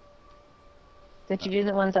 Did you do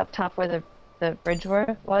the ones up top where the bridge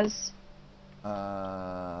was?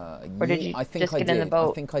 Or did you just get in the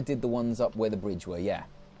boat? I think I did the ones up where the bridge were, yeah.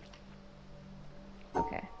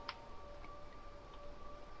 Okay.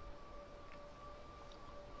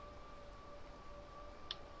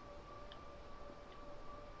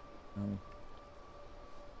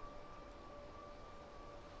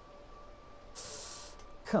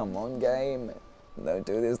 Come on, game. Don't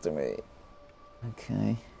do this to me.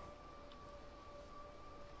 Okay.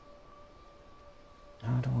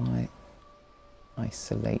 How do I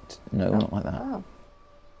isolate? No, not like that. Oh.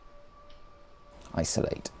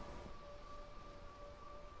 Isolate.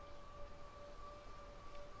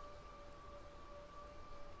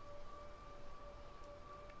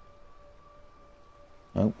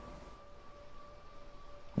 Nope.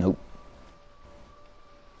 Nope.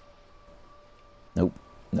 Nope.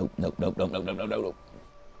 Nope. Nope. Nope. Nope. Nope. Nope. Nope. Nope.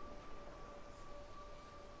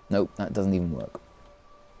 Nope. That doesn't even work.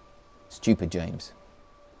 Stupid James.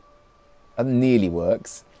 That nearly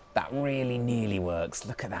works. That really nearly works.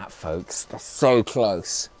 Look at that, folks. That's so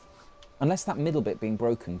close. Unless that middle bit being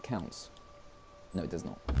broken counts. No, it does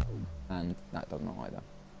not. And that does not either.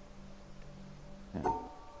 Okay.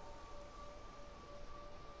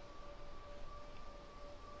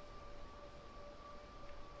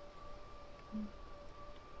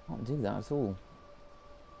 Can't do that at all.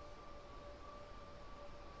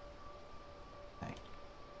 Okay.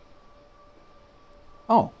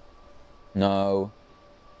 Oh. No.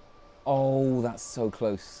 Oh, that's so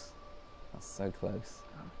close. That's so close.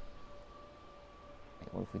 Okay,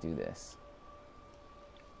 what if we do this?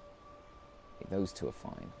 Okay, those two are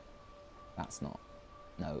fine. That's not.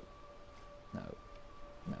 No. No.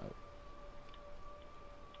 No.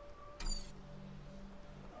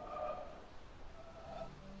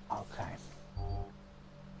 Okay.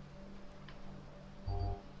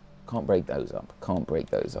 Can't break those up. Can't break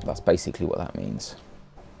those up. That's basically what that means.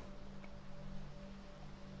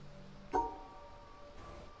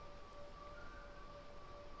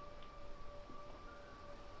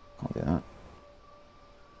 Can't do that.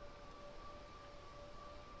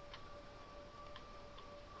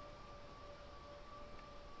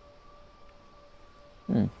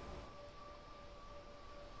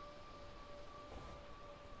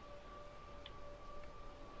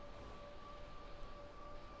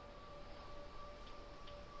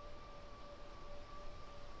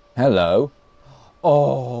 Hello.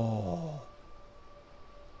 Oh,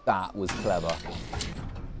 that was clever.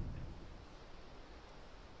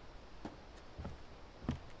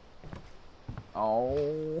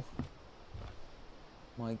 Oh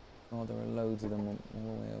my God, there are loads of them all the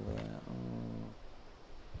way over there.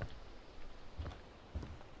 Oh.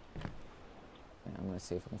 Okay, I'm going to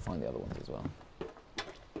see if I can find the other ones as well.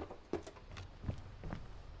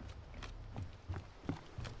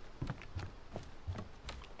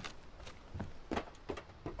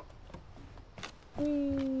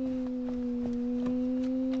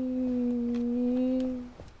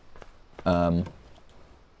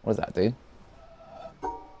 What does that do?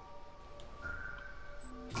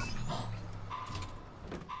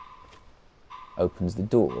 Opens the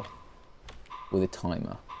door with a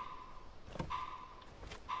timer.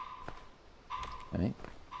 Okay.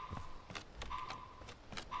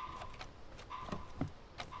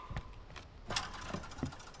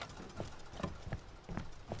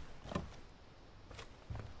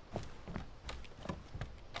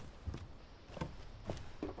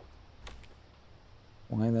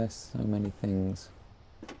 Why are there so many things?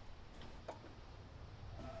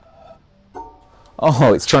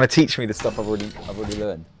 Oh, it's trying to teach me the stuff I've already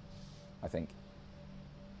learned, I think.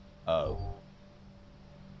 Oh.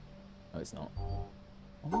 No, it's not.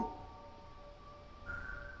 What?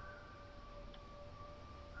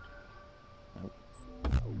 Nope.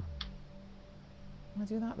 Why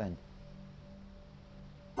do that then?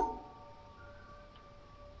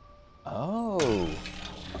 Oh.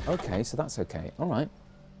 Okay, so that's okay. All right.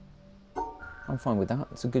 I'm fine with that.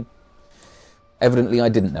 It's a good... Evidently, I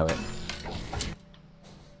didn't know it.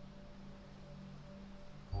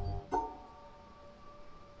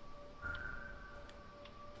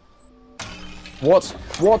 What?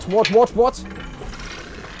 What?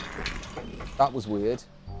 That was weird.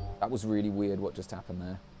 That was really weird what just happened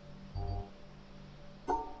there.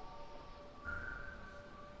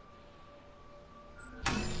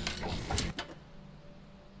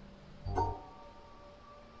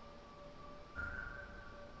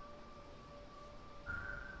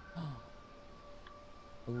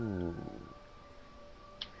 Ooh.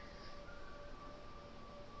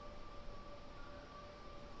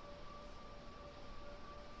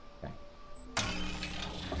 Okay.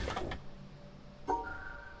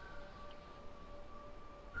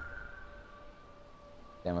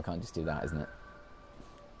 I can't just do that, isn't it?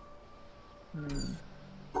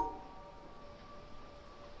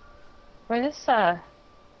 For this,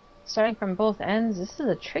 starting from both ends, this is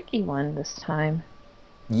a tricky one this time.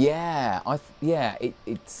 Yeah, it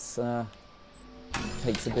takes a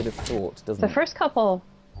bit of thought, doesn't The it? first couple,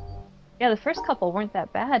 yeah, the first couple weren't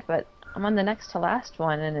that bad, but I'm on the next to last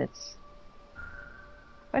one, and it's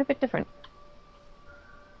quite a bit different.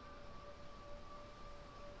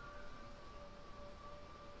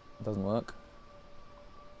 It doesn't work.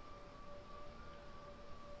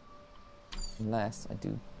 Unless I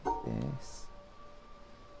do this.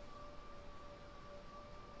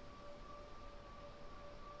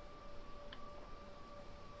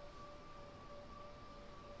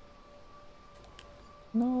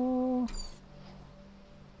 No. Is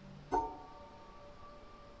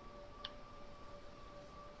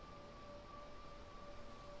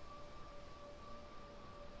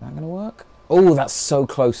that gonna work? Oh, that's so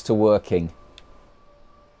close to working.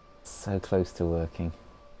 So close to working.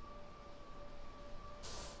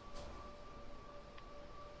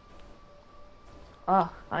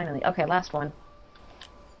 Oh, finally. Okay, last one.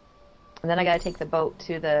 And then I gotta take the boat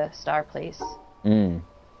to the star place. How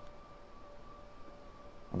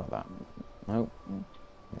about that? Nope.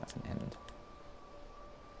 That's an end.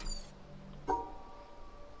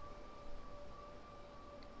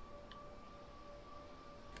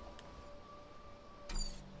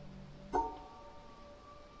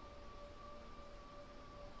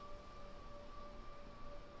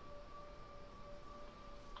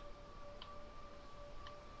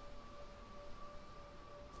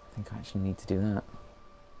 I think I actually need to do that.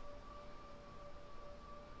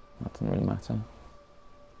 That doesn't really matter.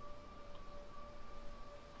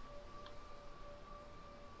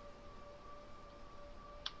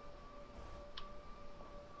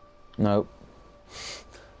 Nope.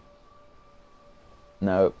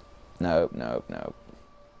 Nope. Nope, nope, nope.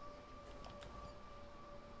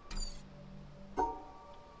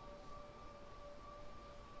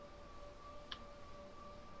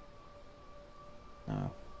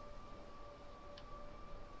 No.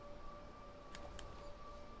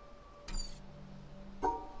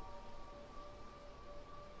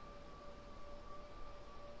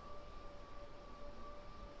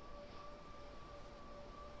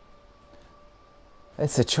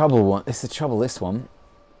 It's a trouble one. It's the trouble, this one.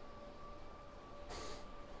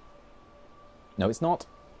 No, it's not.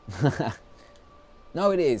 No,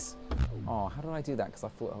 it is. Oh, how did I do that? Because I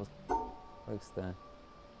thought I was close there.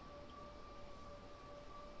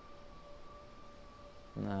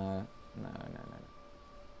 No, no, no,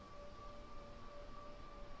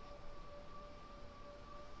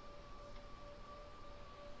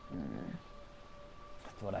 no. I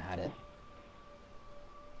thought I had it.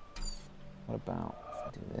 What about if I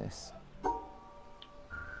do this?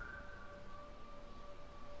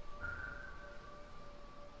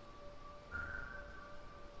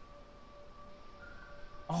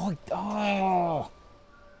 Oh, oh!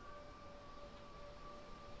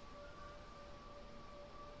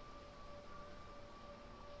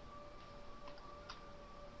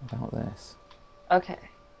 What about this? Okay.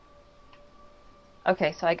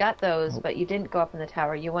 Okay, so I got those, but you didn't go up in the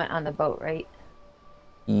tower. You went on the boat, right?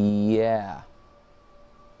 Yeah.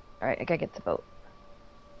 All right, I gotta get the boat.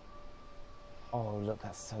 Oh, look,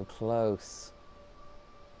 that's so close.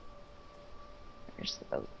 There's the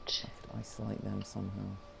boat. I could isolate them somehow.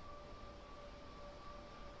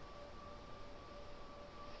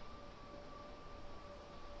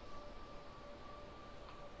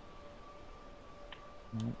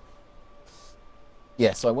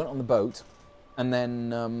 Yeah, so I went on the boat and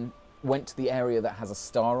then went to the area that has a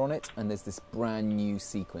star on it, and there's this brand new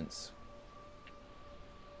sequence.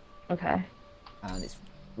 Okay. And it's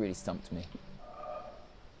really stumped me.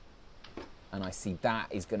 And I see that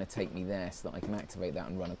is going to take me there so that I can activate that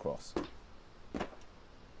and run across.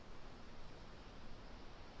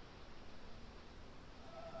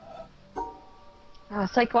 Oh,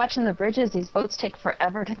 it's like watching the bridges. These boats take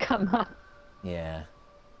forever to come up. Yeah.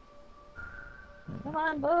 Come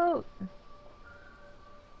on, boat.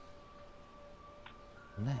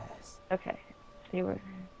 Less. Okay. They were.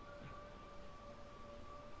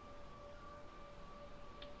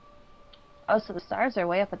 Oh, so the stars are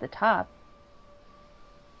way up at the top.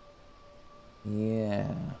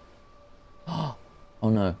 Yeah. Oh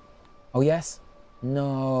no. Oh yes.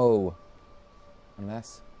 No.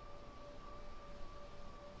 Unless.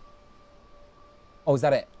 Oh, is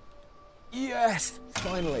that it? Yes!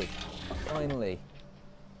 Finally. Finally.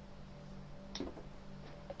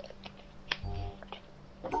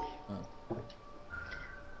 Oh.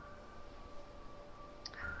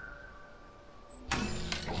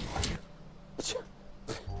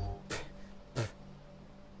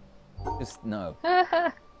 Just no.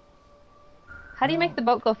 How do you make the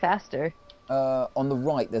boat go faster? On the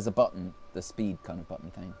right, there's a button, the speed kind of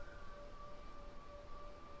button thing.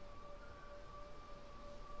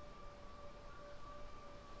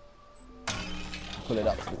 Pull it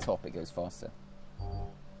up to the top, it goes faster.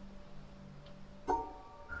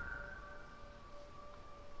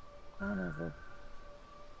 Kind of a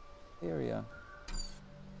area.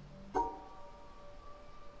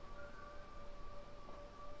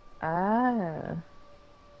 Ah.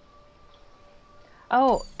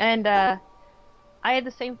 Oh, and I had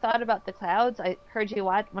the same thought about the clouds. I heard you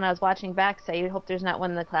when I was watching back say you hope there's not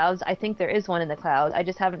one in the clouds. I think there is one in the clouds. I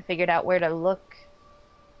just haven't figured out where to look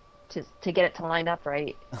to get it to line up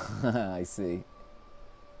right. I see.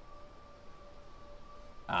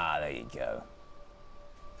 Ah, there you go.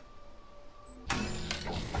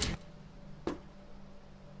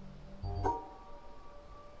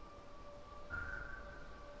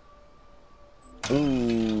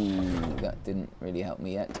 Ooh, that didn't really help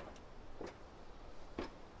me yet.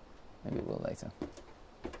 Maybe it will later.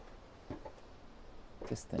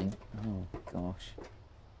 This thing. Oh, gosh.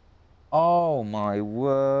 Oh, my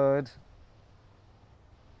word.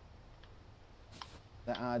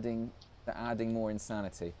 They're adding more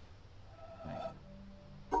insanity.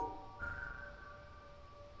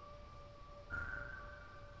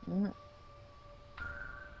 Okay.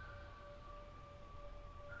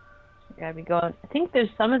 Gotta be going. I think there's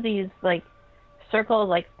some of these like circles,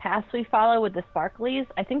 like paths we follow with the sparklies.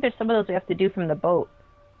 I think there's some of those we have to do from the boat.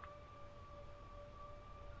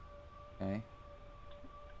 Okay.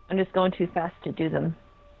 I'm just going too fast to do them.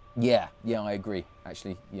 Yeah, I agree.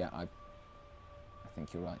 Actually, yeah, I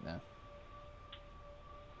think you're right there.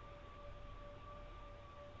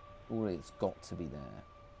 Surely it's got to be there,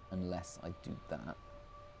 unless I do that.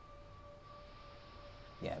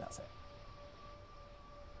 Yeah, that's it.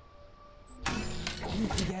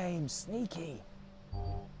 Sneaky game, sneaky. I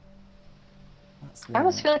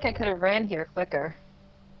almost feel like I could have ran here quicker.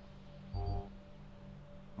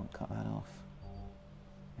 I'll cut that off.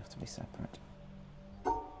 You have to be separate.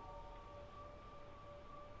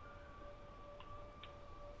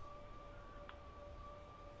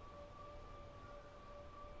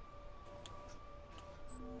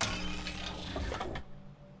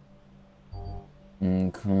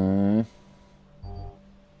 Okay.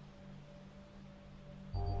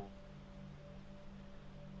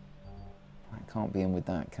 It can't be in with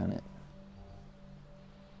that, can it?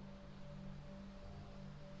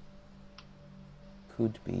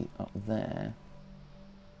 Could be up there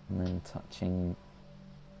and then touching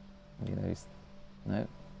maybe those. No.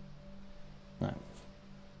 No.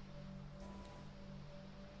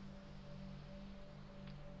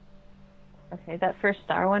 Okay, that first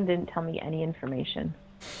star one didn't tell me any information.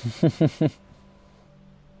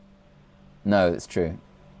 No, it's true.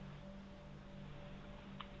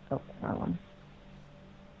 Oh, that one.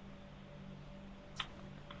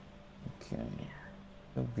 Okay.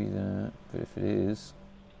 It'll be there, but if it is,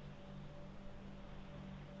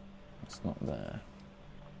 it's not there.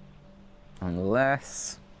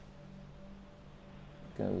 Unless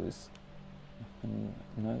it goes.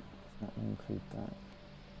 No, it's not going to include that.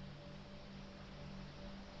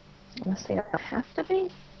 Unless they don't have to be.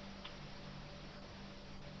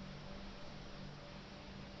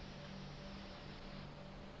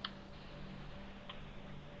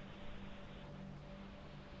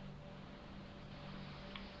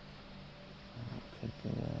 Could be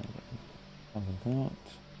there. Cover that.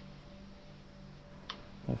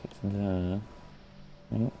 If it's there.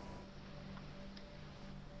 Nope.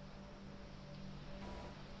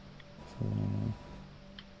 So,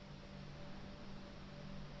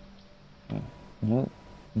 nope.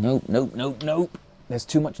 Nope, nope, nope, nope. There's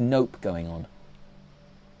too much nope going on.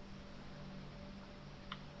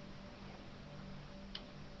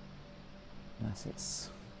 Unless it's...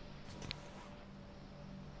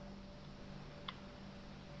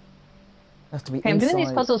 Has to be Okay, I'm doing these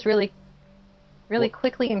inside- puzzles really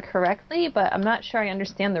quickly and correctly, but I'm not sure I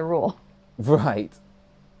understand the rule. Right.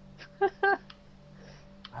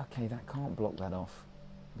 Okay, that can't block that off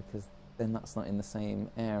because then that's not in the same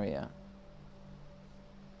area.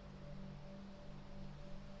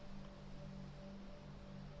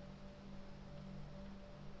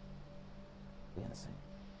 Be in the same.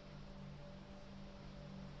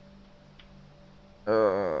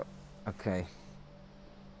 Okay.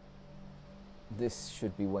 This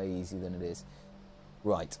should be way easier than it is.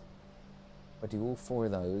 Right. If I do all four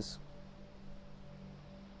of those,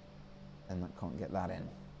 then that can't get that in.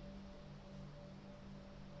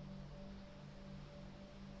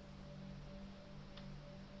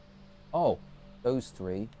 Oh, those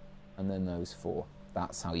three, and then those 4.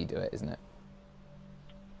 That's how you do it, isn't it?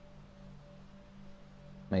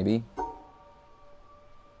 Maybe?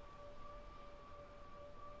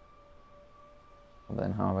 Well,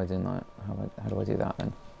 then how am I doing that? How do I do that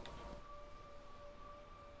then?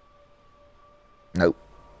 Nope.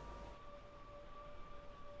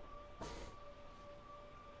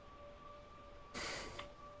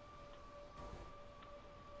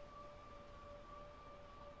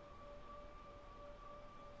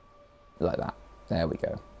 Like that. There we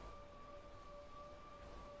go.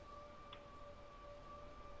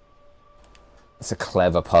 It's a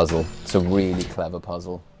clever puzzle. It's a really clever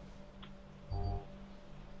puzzle.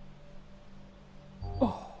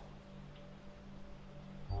 Oh.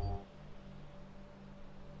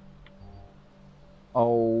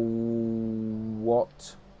 Oh,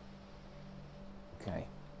 what? Okay.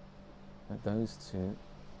 Those 2.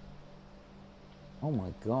 Oh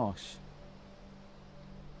my gosh.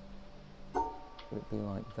 Would it be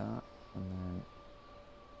like that, and then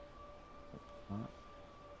like that?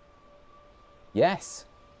 Yes!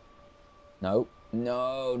 No,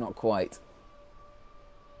 no, not quite.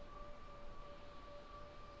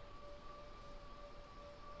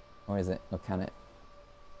 Or is it? Or can it?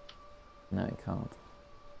 No, it can't.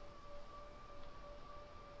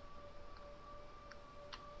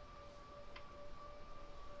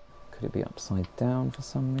 Could it be upside down for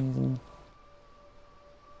some reason?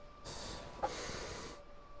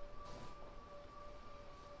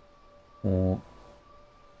 Or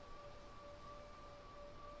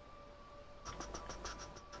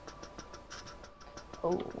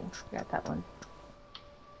Oh, got that one.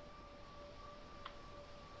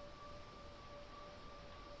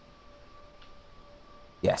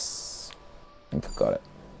 yes, I think I've got it.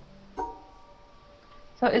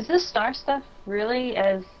 So is this star stuff really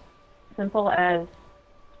as simple as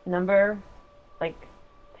number, like,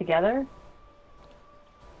 together?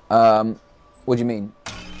 What do you mean?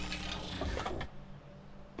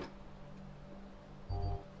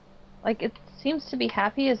 Like, it seems to be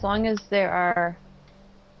happy as long as there are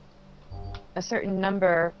a certain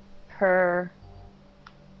number per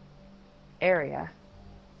area.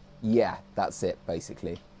 Yeah, that's it,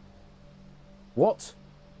 basically. What?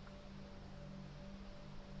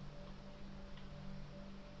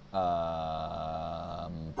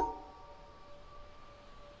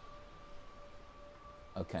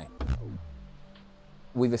 Okay.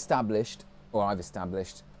 We've established, or I've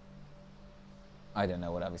established, I don't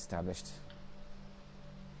know what I've established.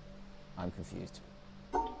 I'm confused.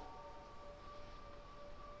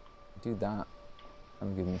 Do that.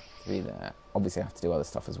 I'm giving me 3 there. Obviously I have to do other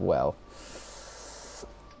stuff as well.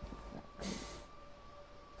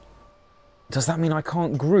 Does that mean I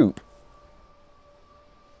can't group?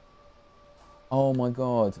 Oh my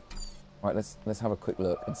god. Right, let's have a quick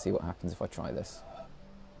look and see what happens if I try this.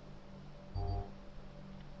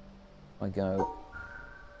 I go.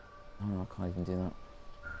 Oh no, I can't even do that.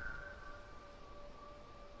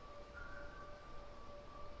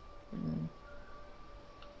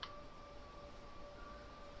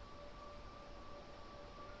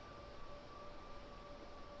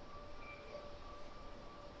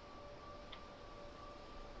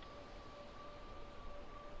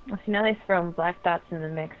 Well, see, now they've thrown black dots in the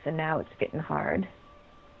mix, and now it's getting hard.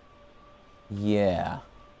 Yeah.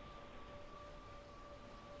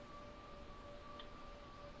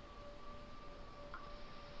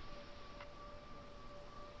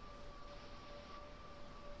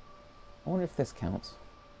 I wonder if this counts.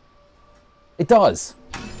 It does!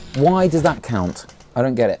 Why does that count? I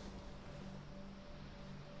don't get it.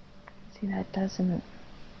 See, that doesn't...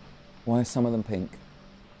 Why are some of them pink?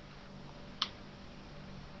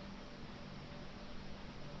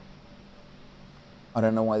 I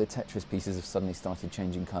don't know why the Tetris pieces have suddenly started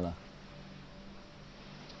changing colour.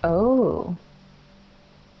 Oh.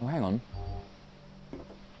 Oh, hang on.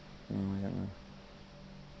 No, I don't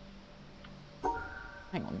know.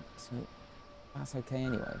 Hang on. So, that's okay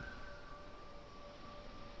anyway.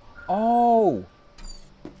 Oh!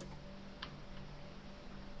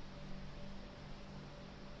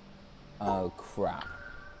 Oh, crap.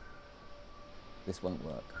 This won't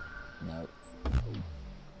work. No.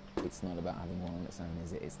 It's not about having one on its own,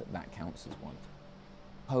 is it? It's that that counts as one.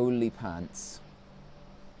 Holy pants.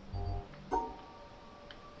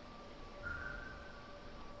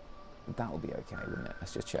 That will be okay, wouldn't it?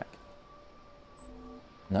 Let's just check.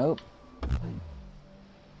 Nope.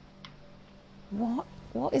 What?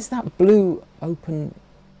 What is that blue open?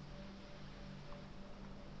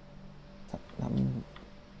 That mean?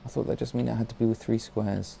 I thought that just mean it had to be with 3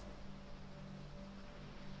 squares.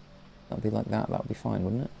 That'd be like that. That'd be fine,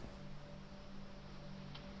 wouldn't it?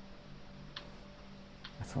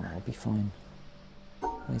 thought that would be fine.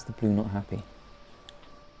 Where's the blue not happy?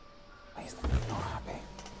 Where's the blue not happy?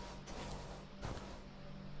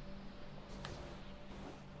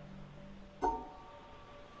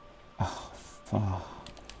 Oh,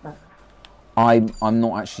 fuck. I'm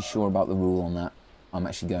not actually sure about the rule on that. I'm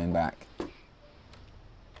actually going back. I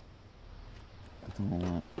don't know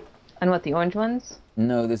that. And what, the orange ones?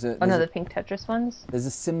 No, there's the pink Tetris ones? There's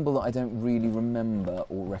a symbol that I don't really remember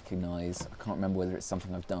or recognise. I can't remember whether it's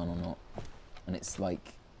something I've done or not. And it's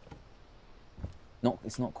like...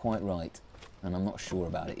 it's not quite right. And I'm not sure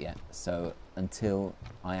about it yet. So until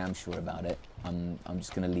I am sure about it, I'm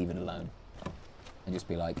just going to leave it alone. And just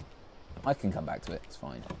be like, I can come back to it, it's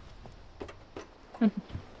fine.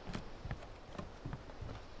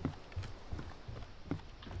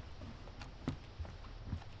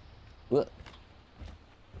 What?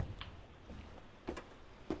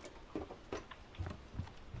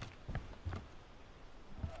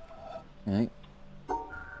 Okay.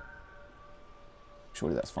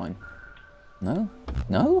 Surely that's fine. No?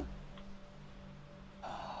 No?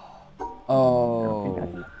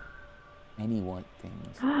 Oh. Any white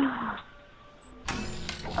things.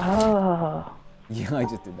 Oh. Yeah, I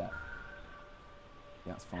just did that.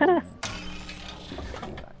 Yeah, that's fine.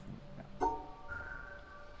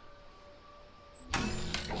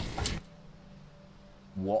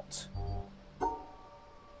 What?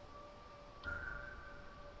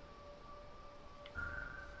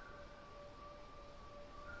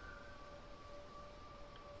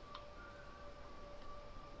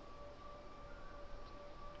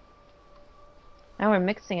 Now we're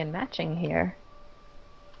mixing and matching here.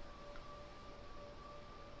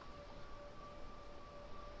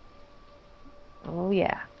 Oh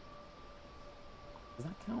yeah. Does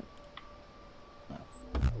that count? No.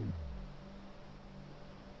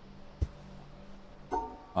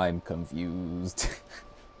 I'm confused.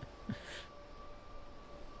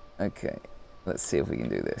 Okay, let's see if we can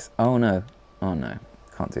do this. Oh no. Oh no.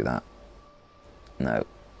 Can't do that. No.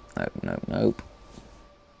 No, no, nope.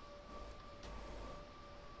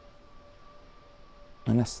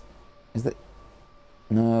 Unless... Is that...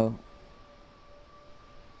 No.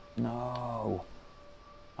 No.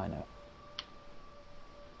 I know.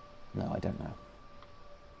 No, I don't know.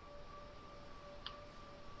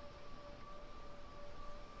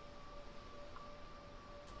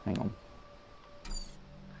 Hang on.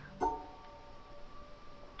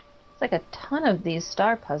 It's like a ton of these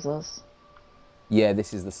star puzzles. Yeah,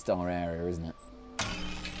 this is the star area, isn't it?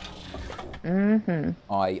 Mm-hmm.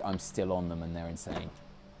 I'm still on them and they're insane.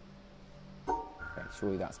 Okay,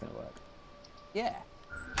 surely that's going to work. Yeah.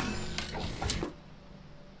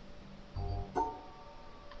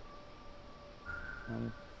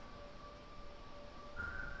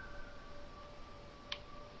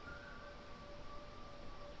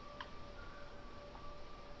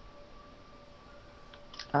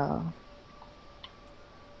 Oh.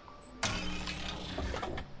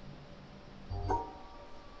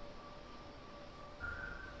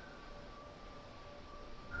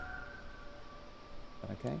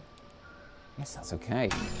 Okay. Yes, that's okay.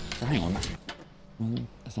 So hang on. Well,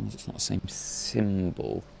 as long as it's not the same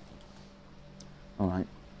symbol. All right.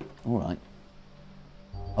 All right.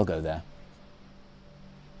 I'll go there.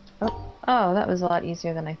 Oh. Oh, that was a lot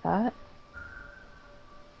easier than I thought.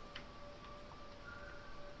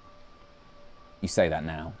 You say that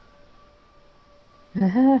now.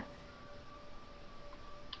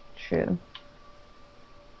 True.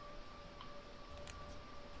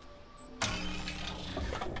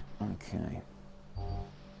 Okay.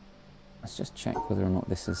 Let's just check whether or not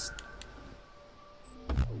this is...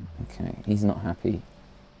 Okay, he's not happy.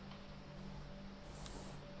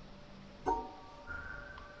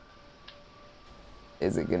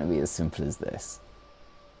 Is it going to be as simple as this?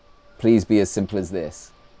 Please be as simple as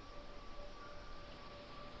this.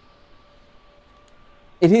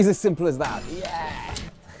 It is as simple as that. Yeah!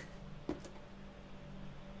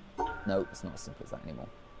 No, it's not as simple as that anymore.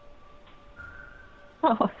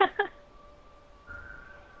 Oh.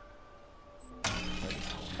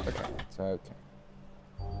 Okay, so okay.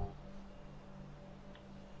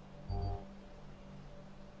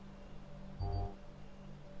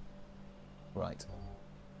 Right.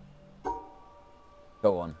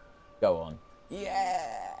 Go on. Go on.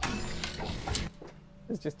 Yeah!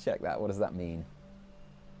 Let's just check that. What does that mean?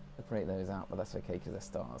 Separate those out, but that's okay because they're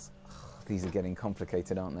stars. Ugh, these are getting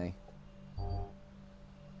complicated, aren't they?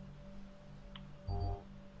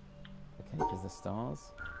 Okay, because they're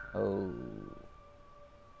stars. Oh.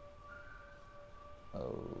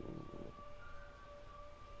 Oh.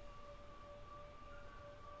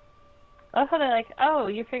 I thought they're like, oh,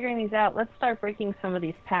 you're figuring these out. Let's start breaking some of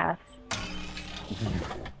these paths.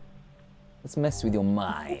 Let's mess with your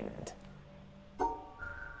mind.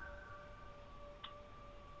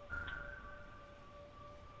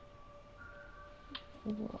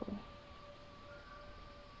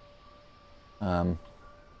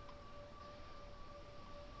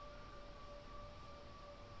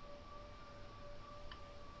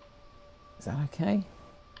 Is that okay?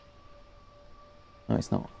 No,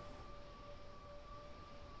 it's not.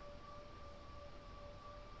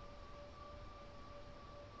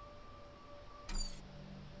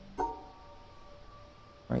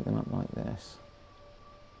 Break them up like this.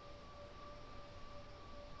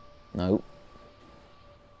 No.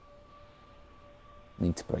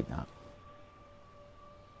 Need to break that.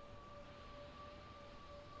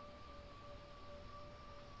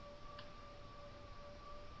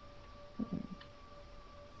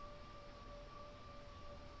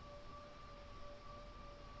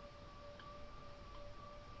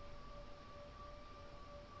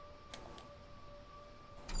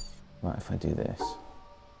 Right, if I do this,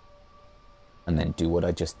 and then do what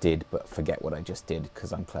I just did, but forget what I just did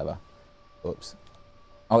because I'm clever. Oops.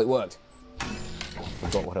 Oh, it worked.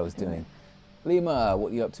 Forgot what I was doing. Lima,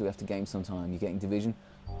 what are you up to after game sometime? You getting Division?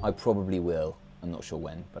 I probably will. I'm not sure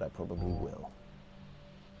when, but I probably will.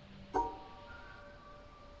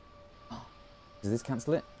 Does this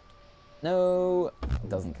cancel it? No, it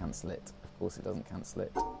doesn't cancel it. Of course it doesn't cancel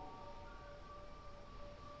it.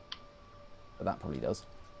 But that probably does.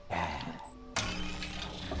 Yeah.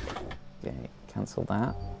 Okay, cancel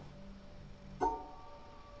that. I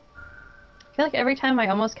feel like every time I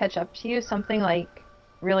almost catch up to you, something like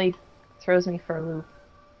really throws me for a loop.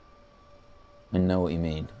 I know what you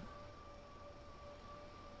mean.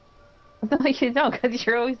 No, you don't, because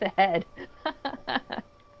you're always ahead.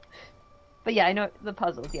 But yeah, I know the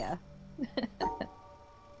puzzles, yeah. Is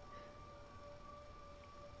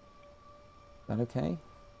that okay?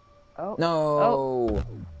 Oh. No! Oh.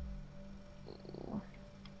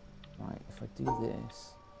 Right, if I do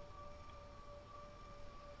this...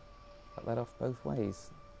 Cut that off both ways.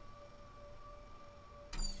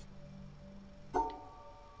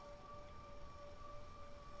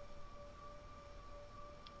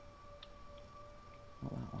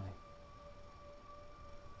 Not that way.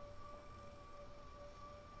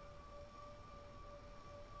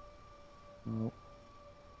 No.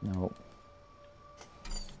 No.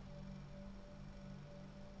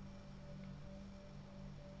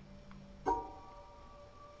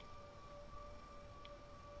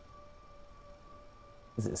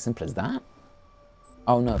 Is it as simple as that?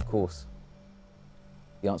 Oh no, of course.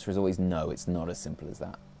 The answer is always no, it's not as simple as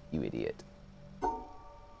that, you idiot.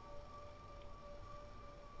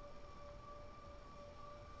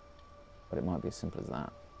 But it might be as simple as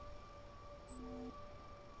that.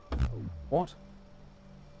 What?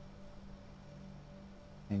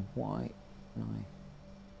 Okay, why can I...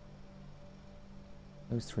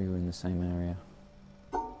 Those three were in the same area.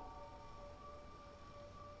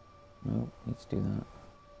 No, need to do that.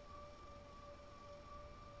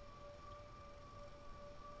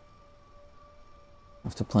 I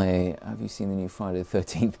have to play... Have you seen the new Friday the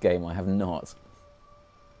 13th game? I have not.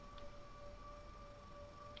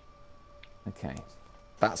 Okay.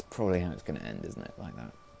 That's probably how it's going to end, isn't it? Like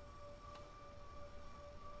that.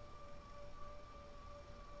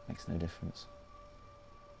 Makes no difference.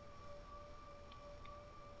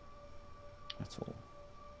 That's all.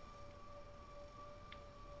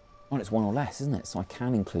 Well, it's one or less, isn't it? So I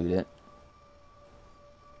can include it.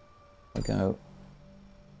 I go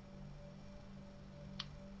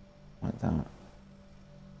like that.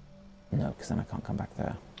 No, because then I can't come back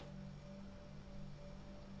there.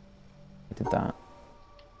 I did that.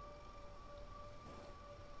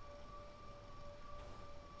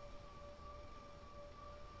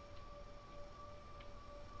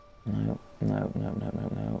 No, no, no, no,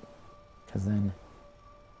 no, no. Because then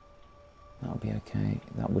that'll be okay.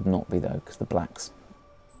 That would not be though, because the blacks,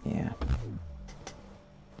 yeah.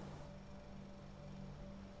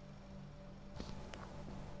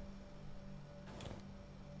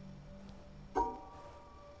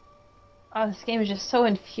 Oh, this game is just so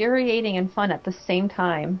infuriating and fun at the same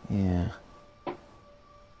time. Yeah.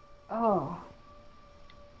 Oh.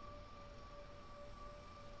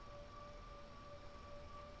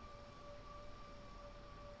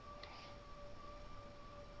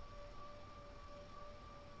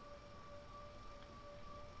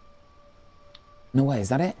 No way, is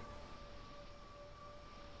that it?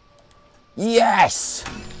 Yes!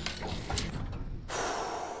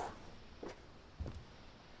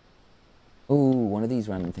 Ooh, one of these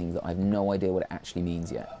random things that I have no idea what it actually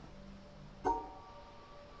means yet.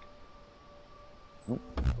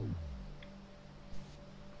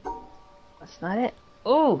 That's not it.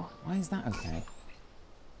 Oh! Why is that okay?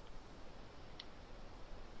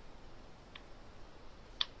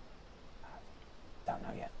 Don't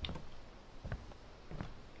know yet.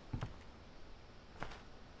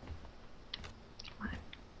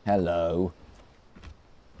 Hello.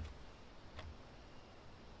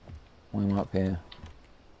 Why am I up here?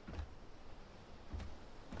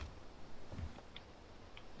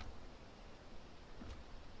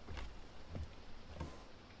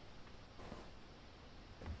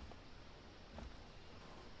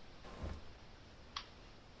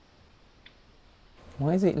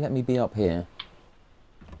 Why is it let me be up here?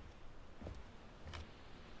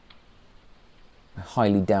 I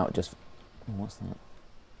highly doubt just... Oh, what's that?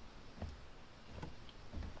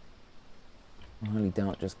 I highly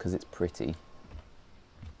doubt just because it's pretty.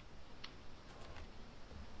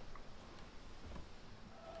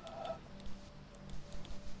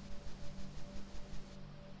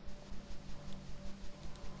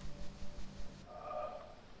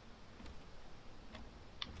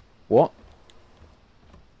 What?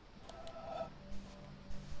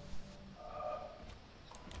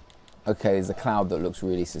 Okay, there's a cloud that looks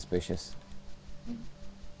really suspicious.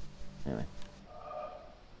 Anyway.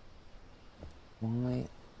 Why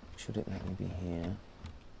should it let me be here?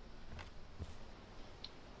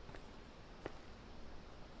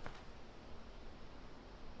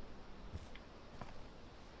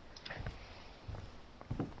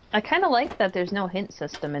 I kind of like that there's no hint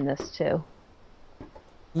system in this, too.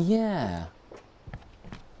 Yeah.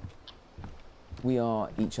 We are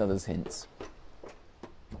each other's hints.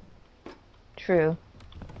 True.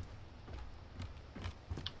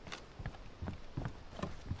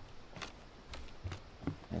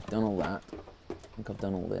 I've done all that. I think I've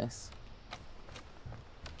done all this.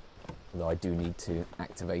 Although I do need to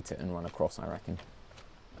activate it and run across, I reckon.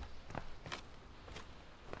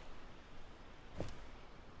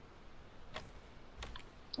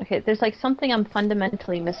 Okay, there's like something I'm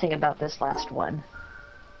fundamentally missing about this last one.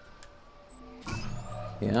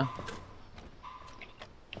 Yeah?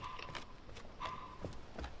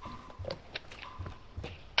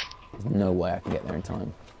 There's no way I can get there in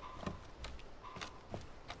time.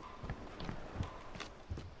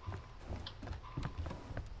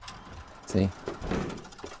 See?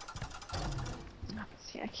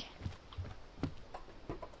 Let's see, I can't.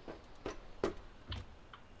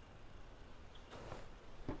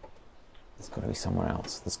 There's got to be somewhere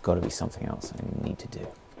else. There's got to be something else I need to do.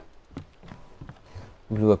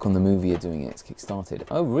 We work on the movie you're doing it. It's kickstarted.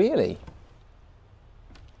 Oh, really?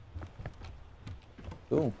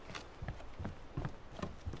 Cool.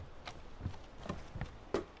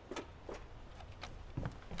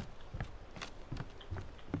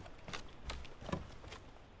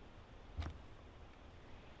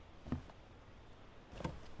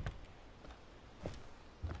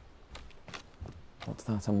 What's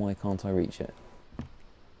that and why can't I reach it?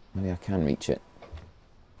 Maybe I can reach it.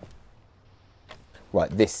 Right,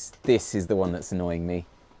 this is the one that's annoying me.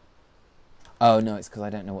 Oh no, it's because I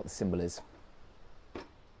don't know what the symbol is.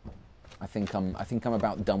 I think I'm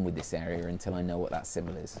about done with this area until I know what that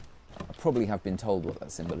symbol is. I probably have been told what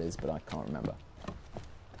that symbol is, but I can't remember.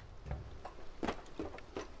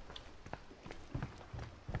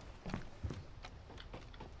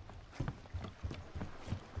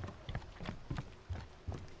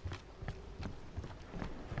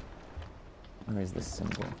 Where is this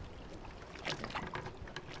symbol?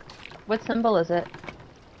 What symbol is it?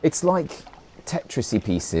 It's like Tetris-y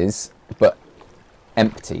pieces, but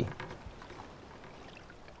empty.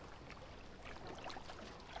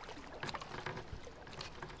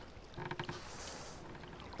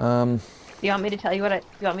 Do you want me to tell you what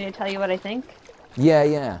I think? Yeah,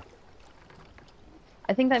 yeah.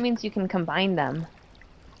 I think that means you can combine them.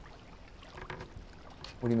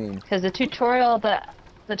 What do you mean? Because the tutorial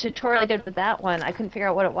I did with that one, I couldn't figure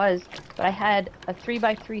out what it was, but I had a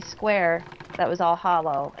 3x3 square that was all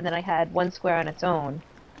hollow, and then I had one square on its own.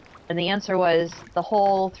 And the answer was the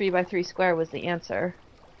whole 3x3 square was the answer.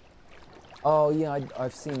 Oh yeah,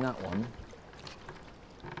 I've seen that one.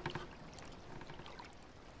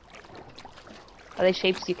 Are they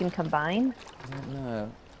shapes you can combine? I don't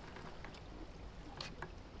know.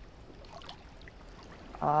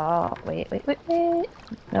 Oh, wait.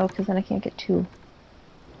 No, because then I can't get two.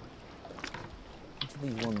 Which of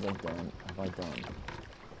these ones have I done?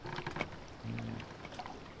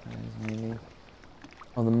 Maybe.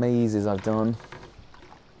 Oh, the mazes I've done.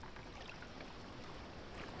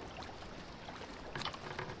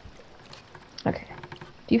 Okay.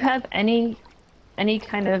 Do you have any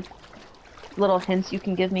kind of little hints you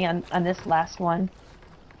can give me on this last one?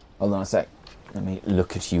 Hold on a sec. Let me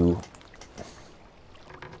look at you.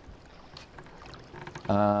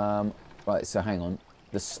 Right, so hang on.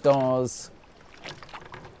 The stars...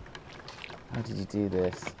 How did you do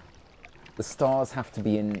this? The stars have to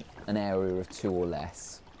be in an area of 2 or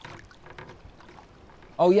less.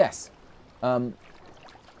 Oh, yes. Oh,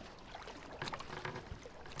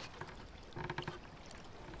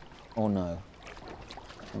 no.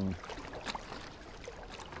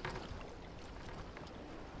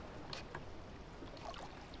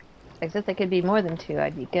 Except they could be more than 2,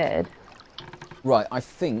 I'd be good. Right, I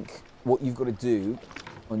think what you've got to do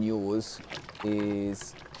on yours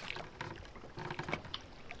is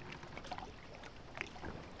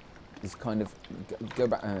kind of go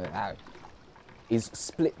back is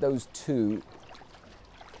split those two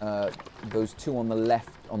on the left,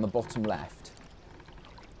 on the bottom left.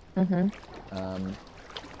 The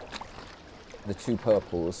 2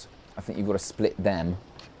 purples, I think you've got to split them.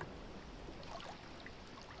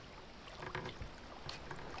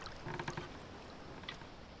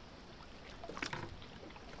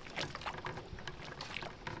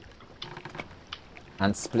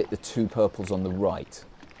 And split the 2 purples on the right.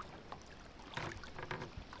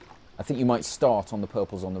 I think you might start on the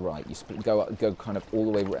purples on the right. You go kind of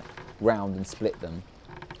all the way round and split them.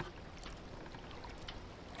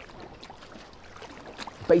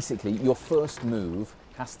 Basically, your first move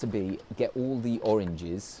has to be get all the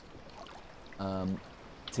oranges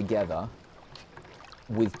together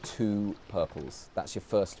with 2 purples. That's your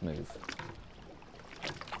first move.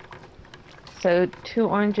 So 2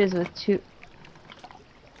 oranges with 2...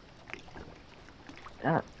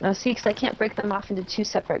 no, see, because I can't break them off into 2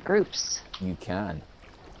 separate groups. You can.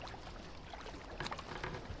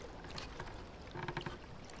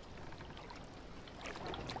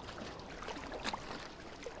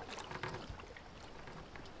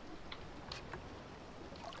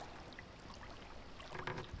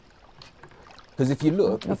 Because if you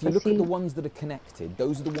look at the ones that are connected,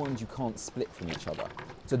 those are the ones you can't split from each other.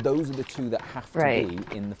 So those are the 2 that have to be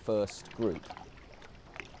in the first group.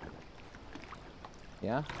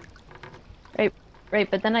 Yeah? Right,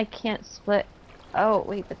 but then I can't split... Oh,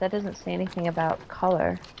 wait, but that doesn't say anything about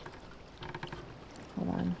color. Hold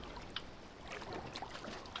on.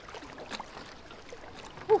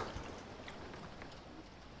 Whew.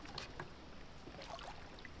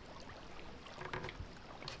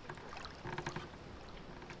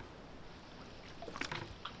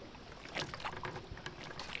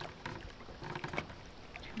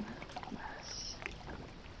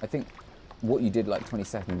 I think what you did like 20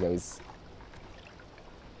 seconds ago is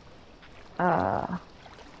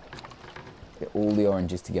get all the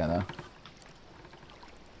oranges together.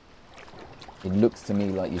 It looks to me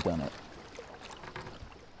like you've done it.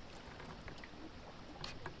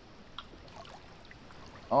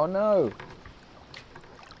 Oh no!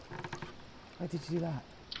 Why did you do that?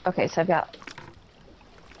 Okay, so I've got...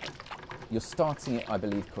 You're starting it, I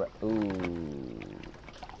believe, correct. Ooh.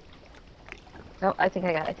 No, I think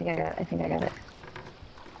I got it.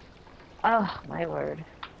 Oh, my word.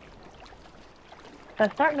 I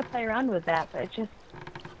was starting to play around with that, but it just...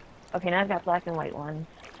 Okay, now I've got black and white ones.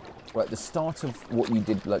 Right, the start of what you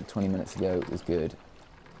did like 20 minutes ago was good.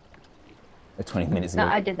 20 minutes ago.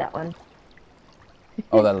 No, I did that one.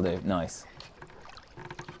 Oh, that'll do. Nice.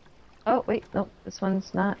 Oh, wait, no, this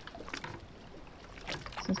one's not.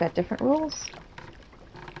 This one's got different rules.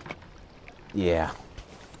 Yeah.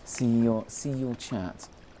 See your chat.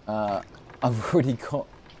 I've already got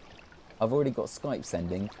Skype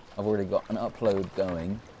sending. I've already got an upload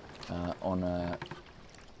going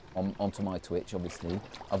onto my Twitch, obviously.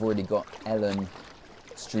 I've already got Ellen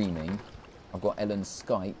streaming. I've got Ellen's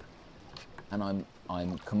Skype, and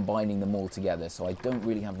I'm combining them all together. So I don't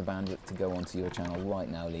really have the bandwidth to go onto your channel right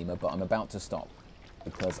now, Lima. But I'm about to stop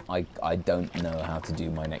because I don't know how to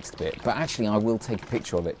do my next bit. But actually, I will take a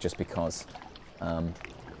picture of it just because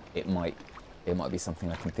it might be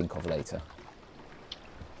something I can think of later.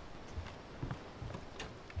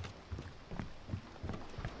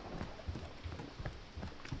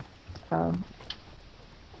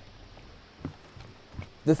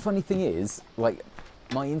 The funny thing is, like,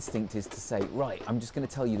 my instinct is to say, right, I'm just going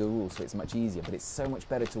to tell you the rules so it's much easier, but it's so much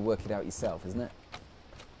better to work it out yourself, isn't it?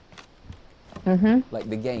 Mm-hmm. Like,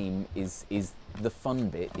 the game is the fun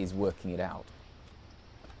bit is working it out.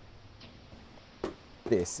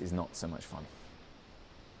 This is not so much fun.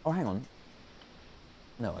 Oh, hang on.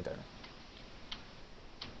 No, I don't know.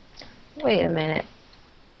 Wait a minute.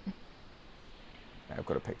 Okay, I've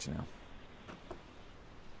got a picture now.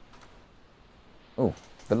 Oh,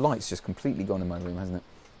 the light's just completely gone in my room, hasn't it?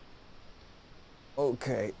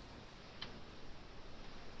 Okay.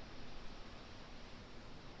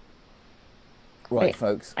 Right, Wait.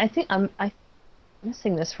 folks. I think I'm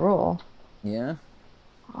missing this rule. Yeah?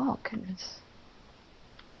 Oh goodness.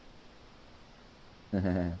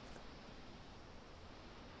 In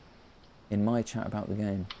my chat about the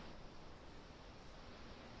game.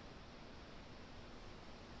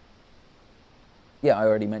 Yeah, I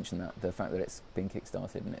already mentioned that. The fact that it's been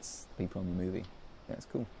kickstarted and it's people on the movie. Yeah, it's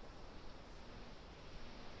cool.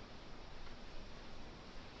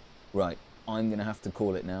 Right, I'm going to have to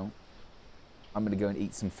call it now. I'm going to go and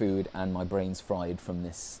eat some food and my brain's fried from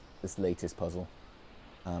this latest puzzle.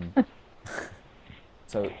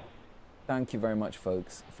 So, thank you very much,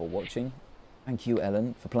 folks, for watching. Thank you,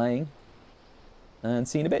 Ellen, for playing. And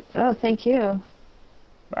see you in a bit. Oh, thank you.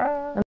 Bye.